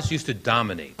happen. Business used to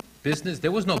dominate.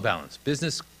 There was no balance.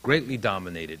 Business greatly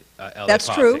dominated LA That's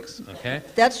politics. true. Okay?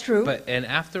 That's true. And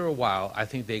after a while, I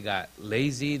think they got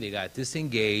lazy, they got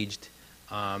disengaged.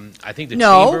 I think the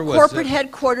No, chamber was... corporate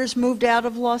headquarters moved out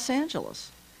of Los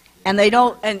Angeles. And they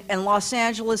don't, and Los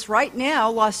Angeles, right now,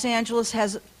 Los Angeles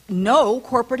has no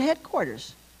corporate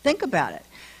headquarters. Think about it.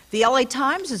 The LA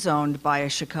Times is owned by a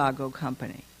Chicago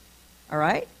company, all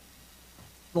right?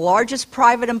 The largest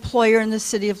private employer in the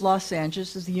city of Los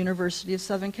Angeles is the University of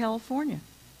Southern California.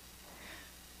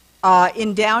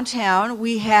 In downtown,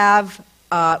 we have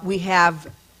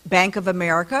Bank of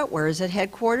America. Where is it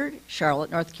headquartered?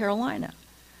 Charlotte, North Carolina.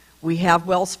 We have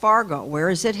Wells Fargo. Where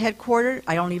is it headquartered?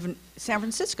 San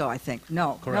Francisco, I think.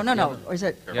 No. Correct. No. Yeah. Or is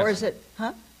it, Yes.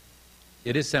 huh?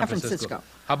 It is San San Francisco. Francisco.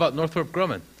 How about Northrop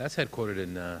Grumman? That's headquartered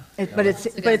in... But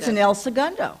it's in El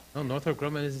Segundo. No, Northrop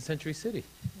Grumman is in Century City.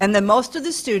 And then most of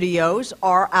the studios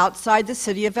are outside the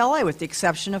city of LA, with the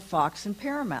exception of Fox and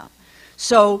Paramount.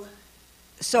 So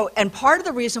and part of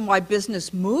the reason why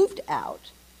business moved out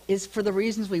is for the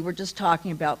reasons we were just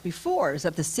talking about before, is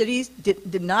that the cities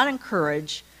did not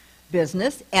encourage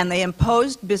business, and they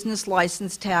imposed business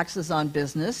license taxes on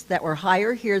business that were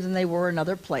higher here than they were in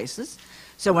other places.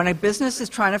 So when a business is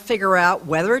trying to figure out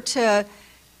whether to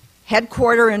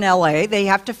headquarter in LA, they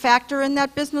have to factor in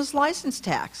that business license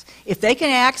tax. If they can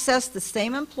access the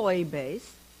same employee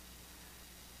base,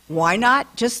 why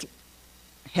not just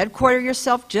headquarter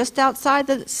yourself just outside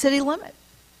the city limit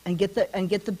and get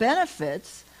the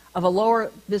benefits of a lower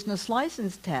business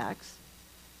license tax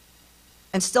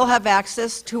and still have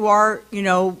access to our,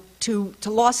 to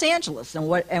Los Angeles and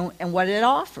what it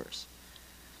offers.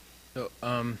 So,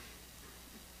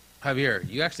 Javier,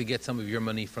 you actually get some of your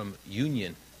money from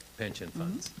union pension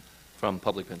funds. From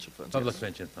public pension funds. Public yes.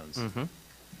 pension funds.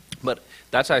 But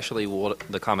that's actually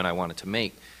the comment I wanted to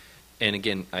make. And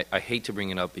again, I hate to bring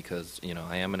it up because,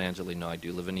 I am an Angelino. I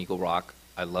do live in Eagle Rock.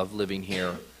 I love living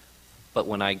here. But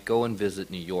when I go and visit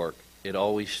New York, it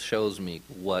always shows me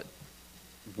what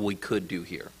we could do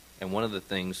here. And one of the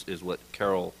things is what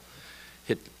Carol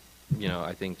hit,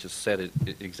 I think just said it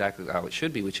exactly how it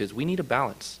should be, which is we need a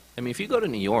balance. I mean, if you go to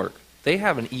New York, they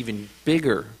have an even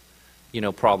bigger,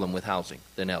 problem with housing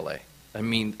than LA. I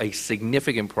mean, a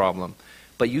significant problem.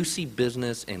 But you see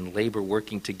business and labor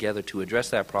working together to address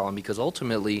that problem because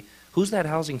ultimately, who's that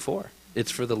housing for?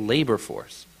 It's for the labor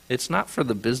force. It's not for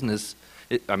the business.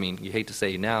 You hate to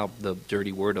say now the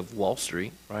dirty word of Wall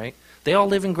Street, right? They all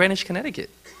live in Greenwich, Connecticut.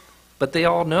 But they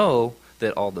all know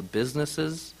that all the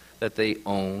businesses that they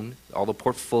own, all the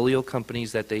portfolio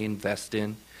companies that they invest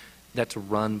in, that's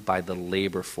run by the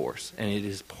labor force. And it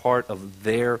is part of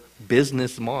their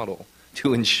business model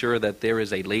to ensure that there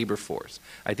is a labor force.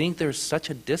 I think there's such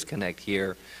a disconnect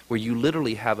here where you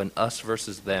literally have an us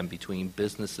versus them between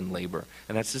business and labor,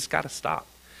 and that's just got to stop.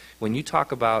 When you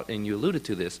talk about, and you alluded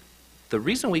to this, the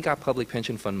reason we got public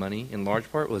pension fund money in large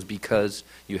part was because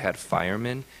you had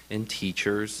firemen and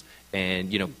teachers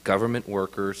and government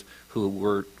workers who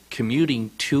were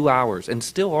commuting 2 hours and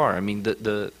still are. I mean,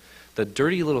 the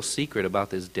dirty little secret about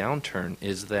this downturn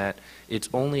is that it's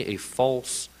only a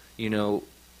false,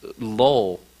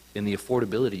 lull in the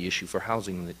affordability issue for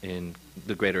housing in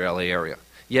the greater LA area.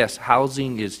 Yes,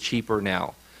 housing is cheaper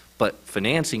now, but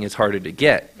financing is harder to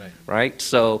get, right?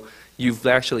 So you've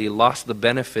actually lost the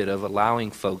benefit of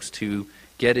allowing folks to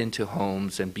get into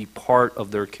homes and be part of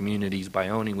their communities by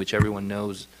owning, which everyone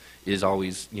knows is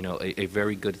always, a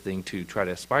very good thing to try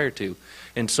to aspire to.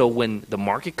 And so when the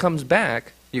market comes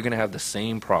back, you're going to have the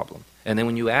same problem. And then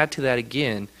when you add to that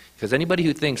again, because anybody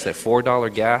who thinks that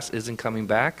 $4 gas isn't coming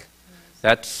back,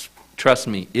 trust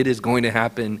me, it is going to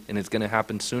happen, and it's going to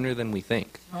happen sooner than we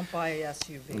think. Don't buy a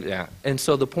SUV. Yeah. And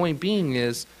so the point being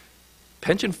is,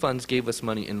 pension funds gave us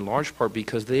money in large part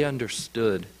because they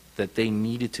understood that they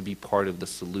needed to be part of the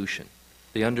solution.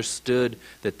 They understood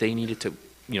that they needed to,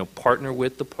 partner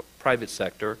with the private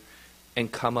sector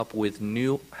and come up with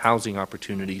new housing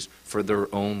opportunities for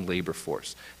their own labor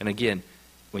force. And again,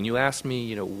 when you ask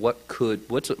me,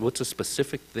 what's a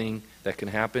specific thing that can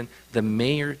happen, the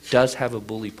mayor does have a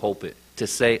bully pulpit to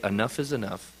say enough is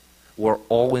enough. We're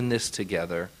all in this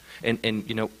together. And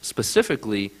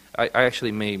specifically, I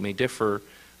actually may differ,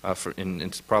 and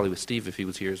it's probably with Steve if he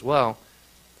was here as well.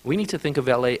 We need to think of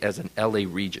LA as an LA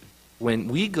region. When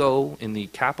we go in the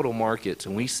capital markets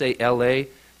and we say LA,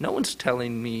 no one's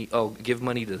telling me, oh, give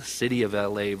money to the city of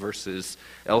LA versus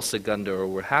El Segundo or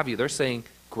what have you. They're saying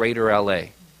greater LA,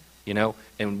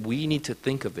 and we need to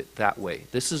think of it that way.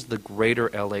 This is the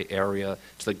greater LA area.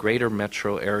 It's the greater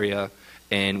metro area,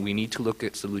 and we need to look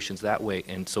at solutions that way.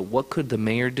 And so what could the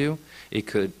mayor do? He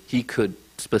could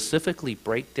specifically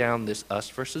break down this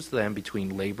us versus them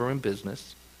between labor and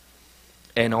business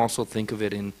and also think of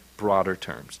it in broader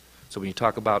terms. So when you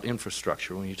talk about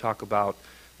infrastructure, when you talk about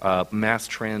mass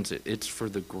transit, it's for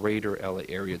the greater LA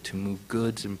area to move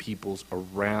goods and peoples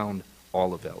around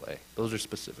all of LA. Those are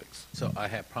specifics. So I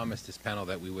had promised this panel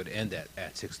that we would end at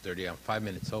 6:30. I'm 5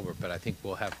 minutes over, but I think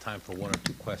we'll have time for one or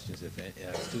two questions if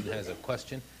a student has a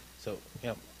question. So,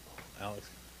 Alex,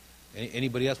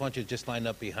 anybody else? Why don't you just line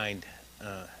up behind,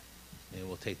 and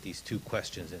we'll take these two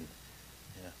questions. And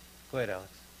go ahead, Alex.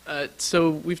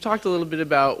 So we've talked a little bit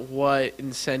about what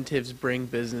incentives bring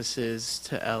businesses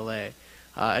to LA.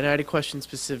 And I had a question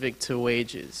specific to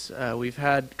wages. We've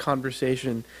had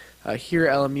conversation here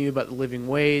at LMU about the living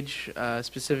wage,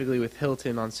 specifically with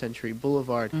Hilton on Century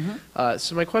Boulevard.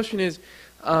 So my question is,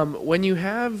 when you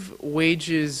have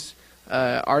wages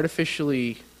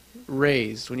artificially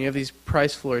raised, when you have these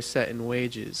price floors set in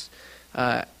wages,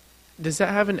 does that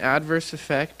have an adverse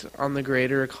effect on the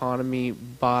greater economy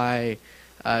by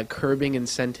curbing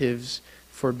incentives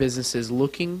for businesses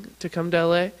looking to come to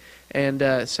LA?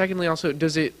 And secondly, also,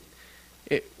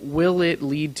 will it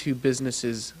lead to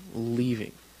businesses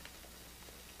leaving?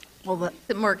 Well,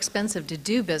 It's more expensive to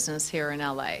do business here in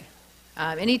LA.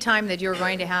 Anytime that you're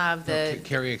going to have the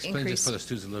Carrie, explain increase. just for the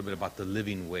students a little bit about the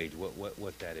living wage,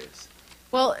 what that is.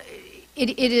 Well,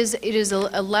 it is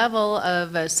a level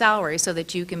of salary so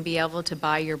that you can be able to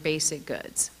buy your basic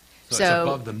goods. So it's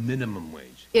above the minimum wage.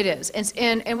 It is.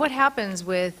 And what happens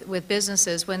with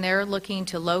businesses when they're looking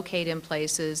to locate in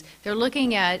places, they're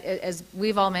looking at, as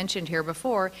we've all mentioned here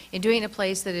before, in doing a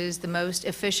place that is the most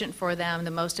efficient for them,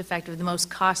 the most effective, the most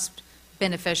cost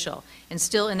beneficial, and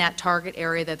still in that target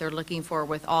area that they're looking for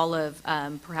with all of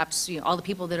perhaps all the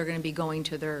people that are going to be going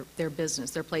to their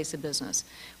business, their place of business,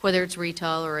 whether it's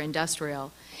retail or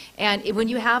industrial. And when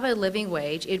you have a living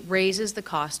wage, it raises the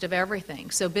cost of everything.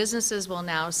 So businesses will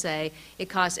now say it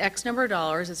costs X number of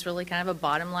dollars. It's really kind of a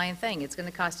bottom line thing. It's going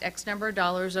to cost X number of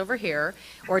dollars over here,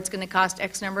 or it's going to cost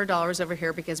X number of dollars over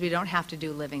here because we don't have to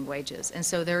do living wages. And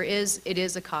so it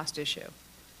is a cost issue.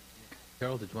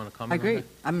 Carol, did you want to I comment on agree. that?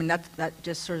 I mean, that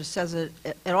just sort of says it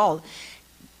at all.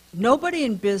 Nobody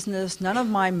in business, none of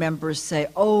my members say,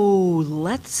 oh,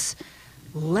 let's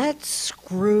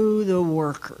screw the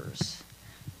workers.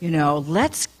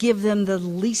 Let's give them the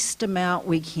least amount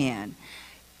we can.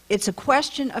 It's a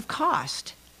question of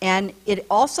cost. And it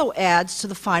also adds to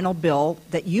the final bill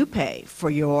that you pay for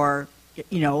your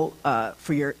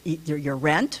for either your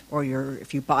rent or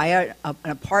if you buy an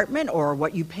apartment, or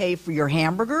what you pay for your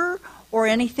hamburger or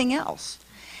anything else.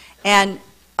 And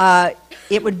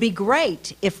it would be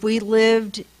great if we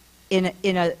lived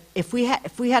if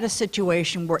we had a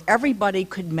situation where everybody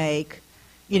could make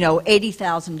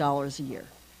 $80,000 a year.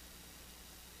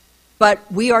 But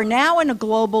we are now in a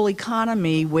global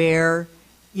economy where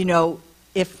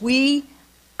if we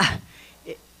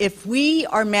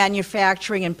are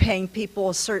manufacturing and paying people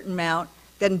a certain amount,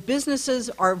 then businesses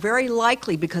are very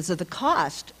likely, because of the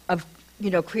cost of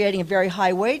creating a very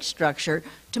high wage structure,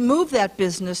 to move that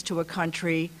business to a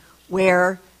country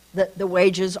where the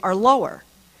wages are lower.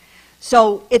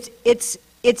 So it's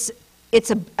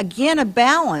again a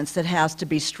balance that has to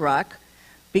be struck,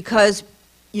 because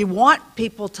you want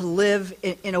people to live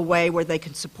in a way where they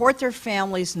can support their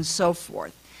families and so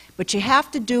forth. But you have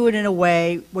to do it in a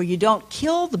way where you don't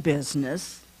kill the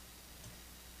business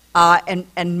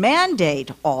and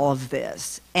mandate all of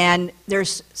this. And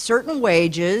there's certain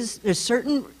wages,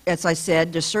 as I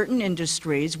said, there's certain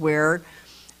industries where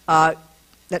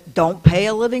that don't pay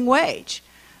a living wage.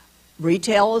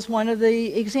 Retail is one of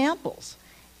the examples.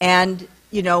 And,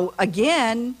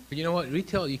 again... But you know what?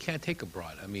 Retail, you can't take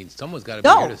abroad. I mean, someone's got to be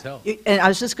here to sell. And I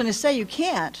was just going to say you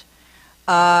can't.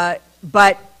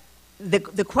 But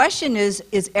the question is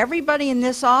everybody in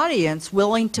this audience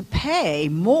willing to pay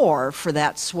more for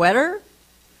that sweater,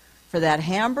 for that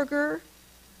hamburger?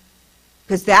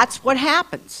 Because that's what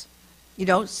happens.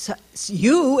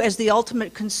 You, as the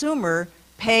ultimate consumer,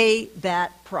 pay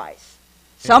that price.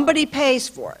 Somebody pays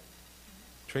for it.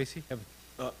 Tracy?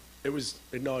 It was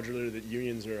acknowledged earlier that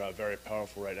unions are very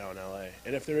powerful right now in LA.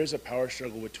 And if there is a power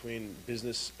struggle between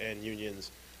business and unions,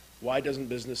 why doesn't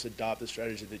business adopt the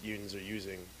strategy that unions are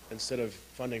using? Instead of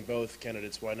funding both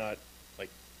candidates, why not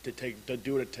to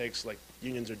do what it takes, like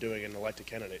unions are doing, and elect a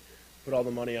candidate? Put all the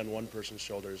money on one person's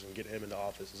shoulders and get him into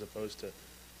office, as opposed to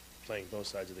playing both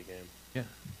sides of the game. Yeah.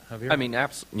 Javier? I mean,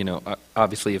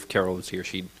 obviously, if Carol was here,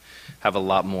 she'd have a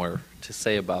lot more to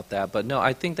say about that. But no,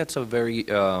 I think that's a very,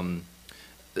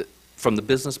 from the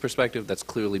business perspective, that's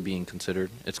clearly being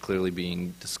considered. It's clearly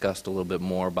being discussed a little bit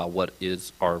more about what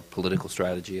is our political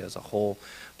strategy as a whole.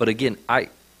 But again,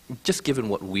 just given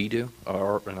what we do,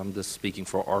 and I'm just speaking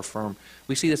for our firm,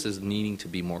 we see this as needing to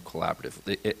be more collaborative.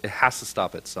 It has to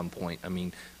stop at some point. I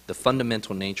mean, the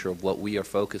fundamental nature of what we are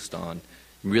focused on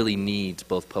really needs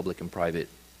both public and private,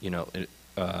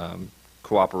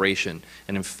 cooperation.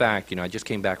 And in fact, I just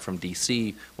came back from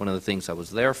D.C. One of the things I was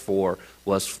there for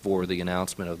was for the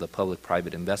announcement of the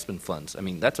public-private investment funds. I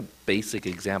mean, that's a basic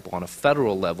example on a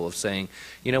federal level of saying,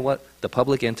 you know what, the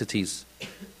public entities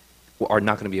are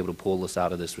not going to be able to pull us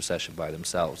out of this recession by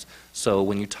themselves. So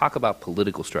when you talk about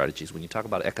political strategies, when you talk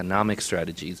about economic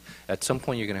strategies, at some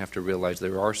point you're going to have to realize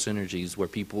there are synergies where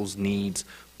people's needs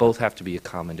both have to be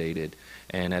accommodated.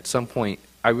 And at some point,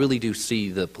 I really do see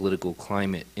the political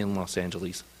climate in Los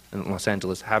Angeles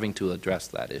having to address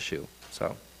that issue.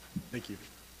 So, thank you.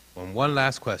 One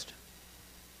last question.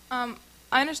 I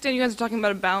understand you guys are talking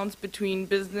about a balance between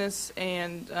business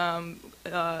and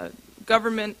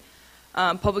government.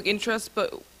 public interest,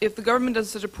 but if the government does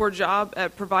such a poor job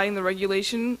at providing the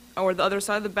regulation or the other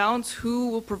side of the balance, who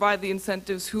will provide the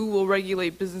incentives, who will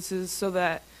regulate businesses so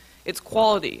that it's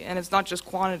quality and it's not just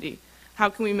quantity? How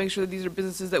can we make sure that these are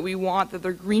businesses that we want, that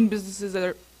they're green businesses, that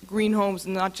are green homes,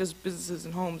 and not just businesses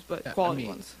and homes, but quality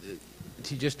ones?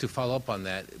 Just to follow up on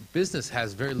that, business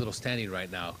has very little standing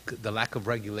right now. The lack of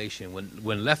regulation,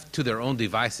 when left to their own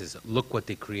devices, look what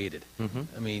they created.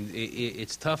 I mean,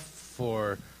 it's tough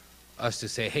for us to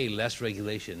say, hey, less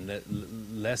regulation,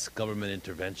 less government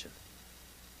intervention.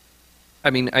 I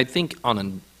mean, I think on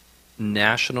a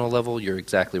national level, you're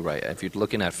exactly right. If you're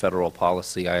looking at federal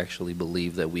policy, I actually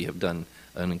believe that we have done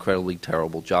an incredibly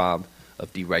terrible job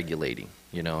of deregulating,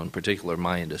 you know, in particular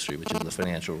my industry, which is the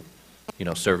financial, you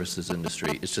know, services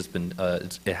industry. It's just been,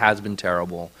 it has been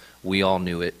terrible. We all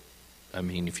knew it. I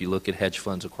mean, if you look at hedge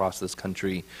funds across this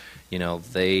country, you know,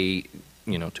 they,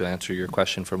 you know, to answer your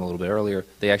question from a little bit earlier,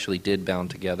 they actually did band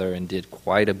together and did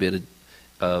quite a bit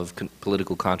of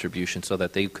political contribution so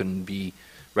that they couldn't be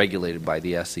regulated by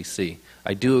the SEC.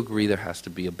 I do agree there has to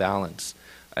be a balance.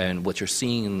 And what you're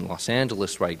seeing in Los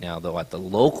Angeles right now, though, at the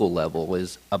local level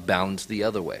is a balance the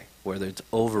other way, where it's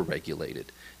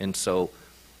over-regulated. And so,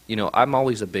 you know, I'm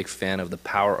always a big fan of the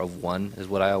power of one, is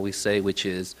what I always say, which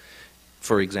is,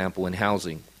 for example, in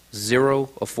housing, 0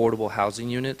 affordable housing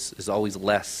units is always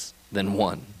less than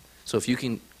 1. So if you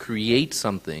can create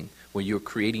something where you're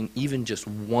creating even just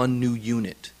 1 new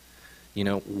unit, you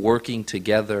know, working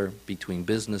together between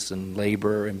business and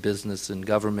labor and business and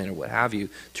government or what have you,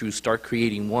 to start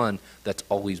creating one, that's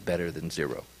always better than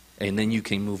 0. And then you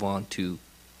can move on to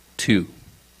 2,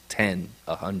 10,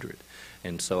 100.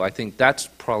 And so I think that's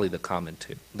probably the comment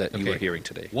too that you were hearing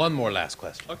today. One more last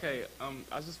question. Okay,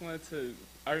 I just wanted to,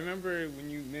 I remember when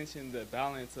you mentioned the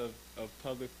balance of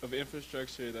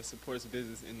infrastructure that supports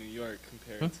business in New York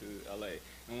compared to LA.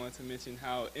 I wanted to mention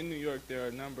how in New York there are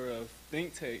a number of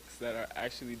think tanks that are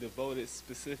actually devoted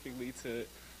specifically to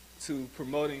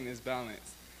promoting this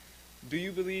balance. Do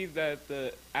you believe that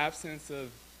the absence of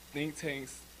think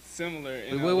tanks similar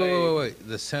in LA... Wait.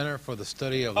 The Center for the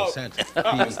Study of Los Angeles.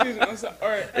 Excuse me, I'm sorry. All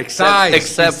right.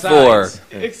 Except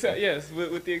yes,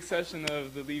 with the exception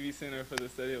of the Levy Center for the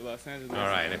Study of Los Angeles. All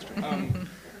right, next one.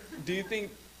 Do you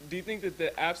think that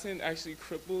the absence actually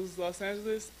cripples Los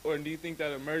Angeles, or do you think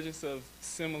that emergence of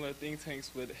similar think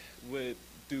tanks would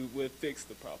fix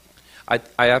the problem?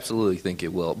 I absolutely think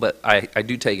it will, but I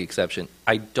do take exception.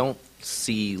 I don't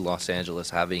see Los Angeles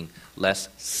having less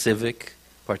civic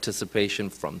participation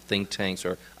from think tanks,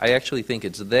 or I actually think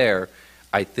it's there.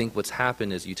 I think what's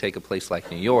happened is you take a place like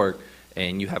New York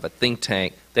and you have a think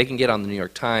tank, they can get on the New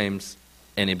York Times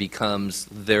and it becomes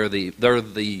they're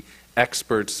the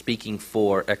experts speaking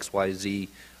for XYZ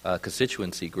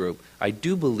constituency group. I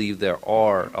do believe there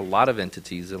are a lot of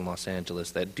entities in Los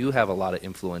Angeles that do have a lot of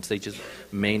influence. They just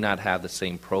may not have the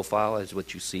same profile as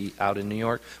what you see out in New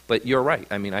York. But you're right.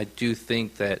 I mean, I do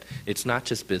think that it's not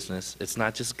just business, it's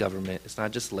not just government, it's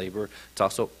not just labor, it's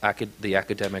also the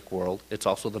academic world, it's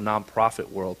also the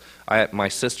nonprofit world. My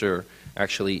sister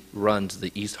actually runs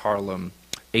the East Harlem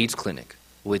AIDS Clinic,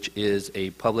 which is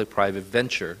a public-private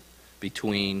venture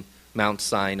between Mount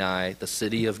Sinai, the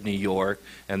city of New York,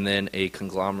 and then a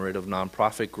conglomerate of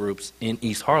nonprofit groups in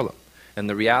East Harlem. And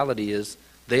the reality is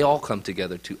they all come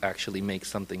together to actually make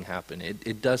something happen.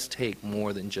 It does take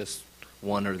more than just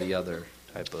one or the other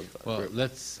type of group.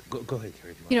 Let's go ahead,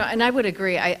 Carrie. You know, and I would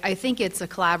agree. I think it's a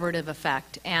collaborative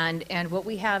effect, and what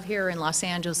we have here in Los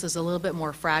Angeles is a little bit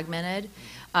more fragmented.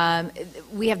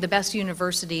 We have the best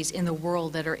universities in the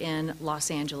world that are in Los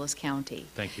Angeles County.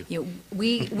 Thank you. You know,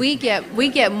 we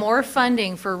get more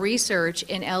funding for research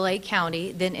in LA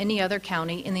County than any other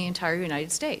county in the entire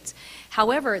United States.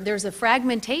 However, there's a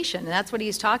fragmentation, and that's what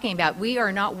he's talking about. We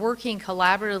are not working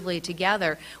collaboratively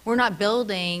together. We're not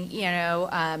building, you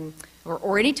know,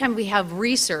 or anytime we have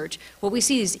research, what we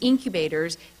see is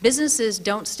incubators. Businesses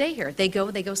don't stay here. They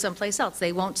go someplace else.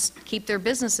 They won't keep their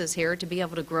businesses here to be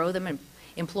able to grow them and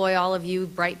employ all of you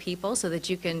bright people so that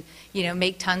you can, you know,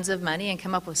 make tons of money and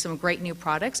come up with some great new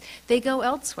products. They go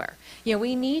elsewhere. You know,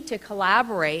 we need to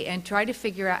collaborate and try to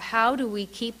figure out how do we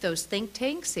keep those think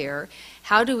tanks here?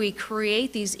 How do we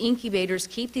create these incubators,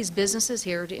 keep these businesses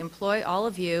here to employ all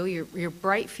of you, your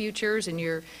bright futures and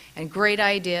great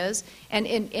ideas,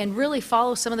 and really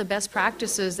follow some of the best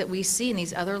practices that we see in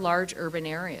these other large urban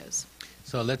areas.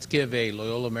 So let's give a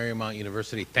Loyola Marymount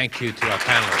University thank you to our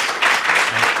panelists.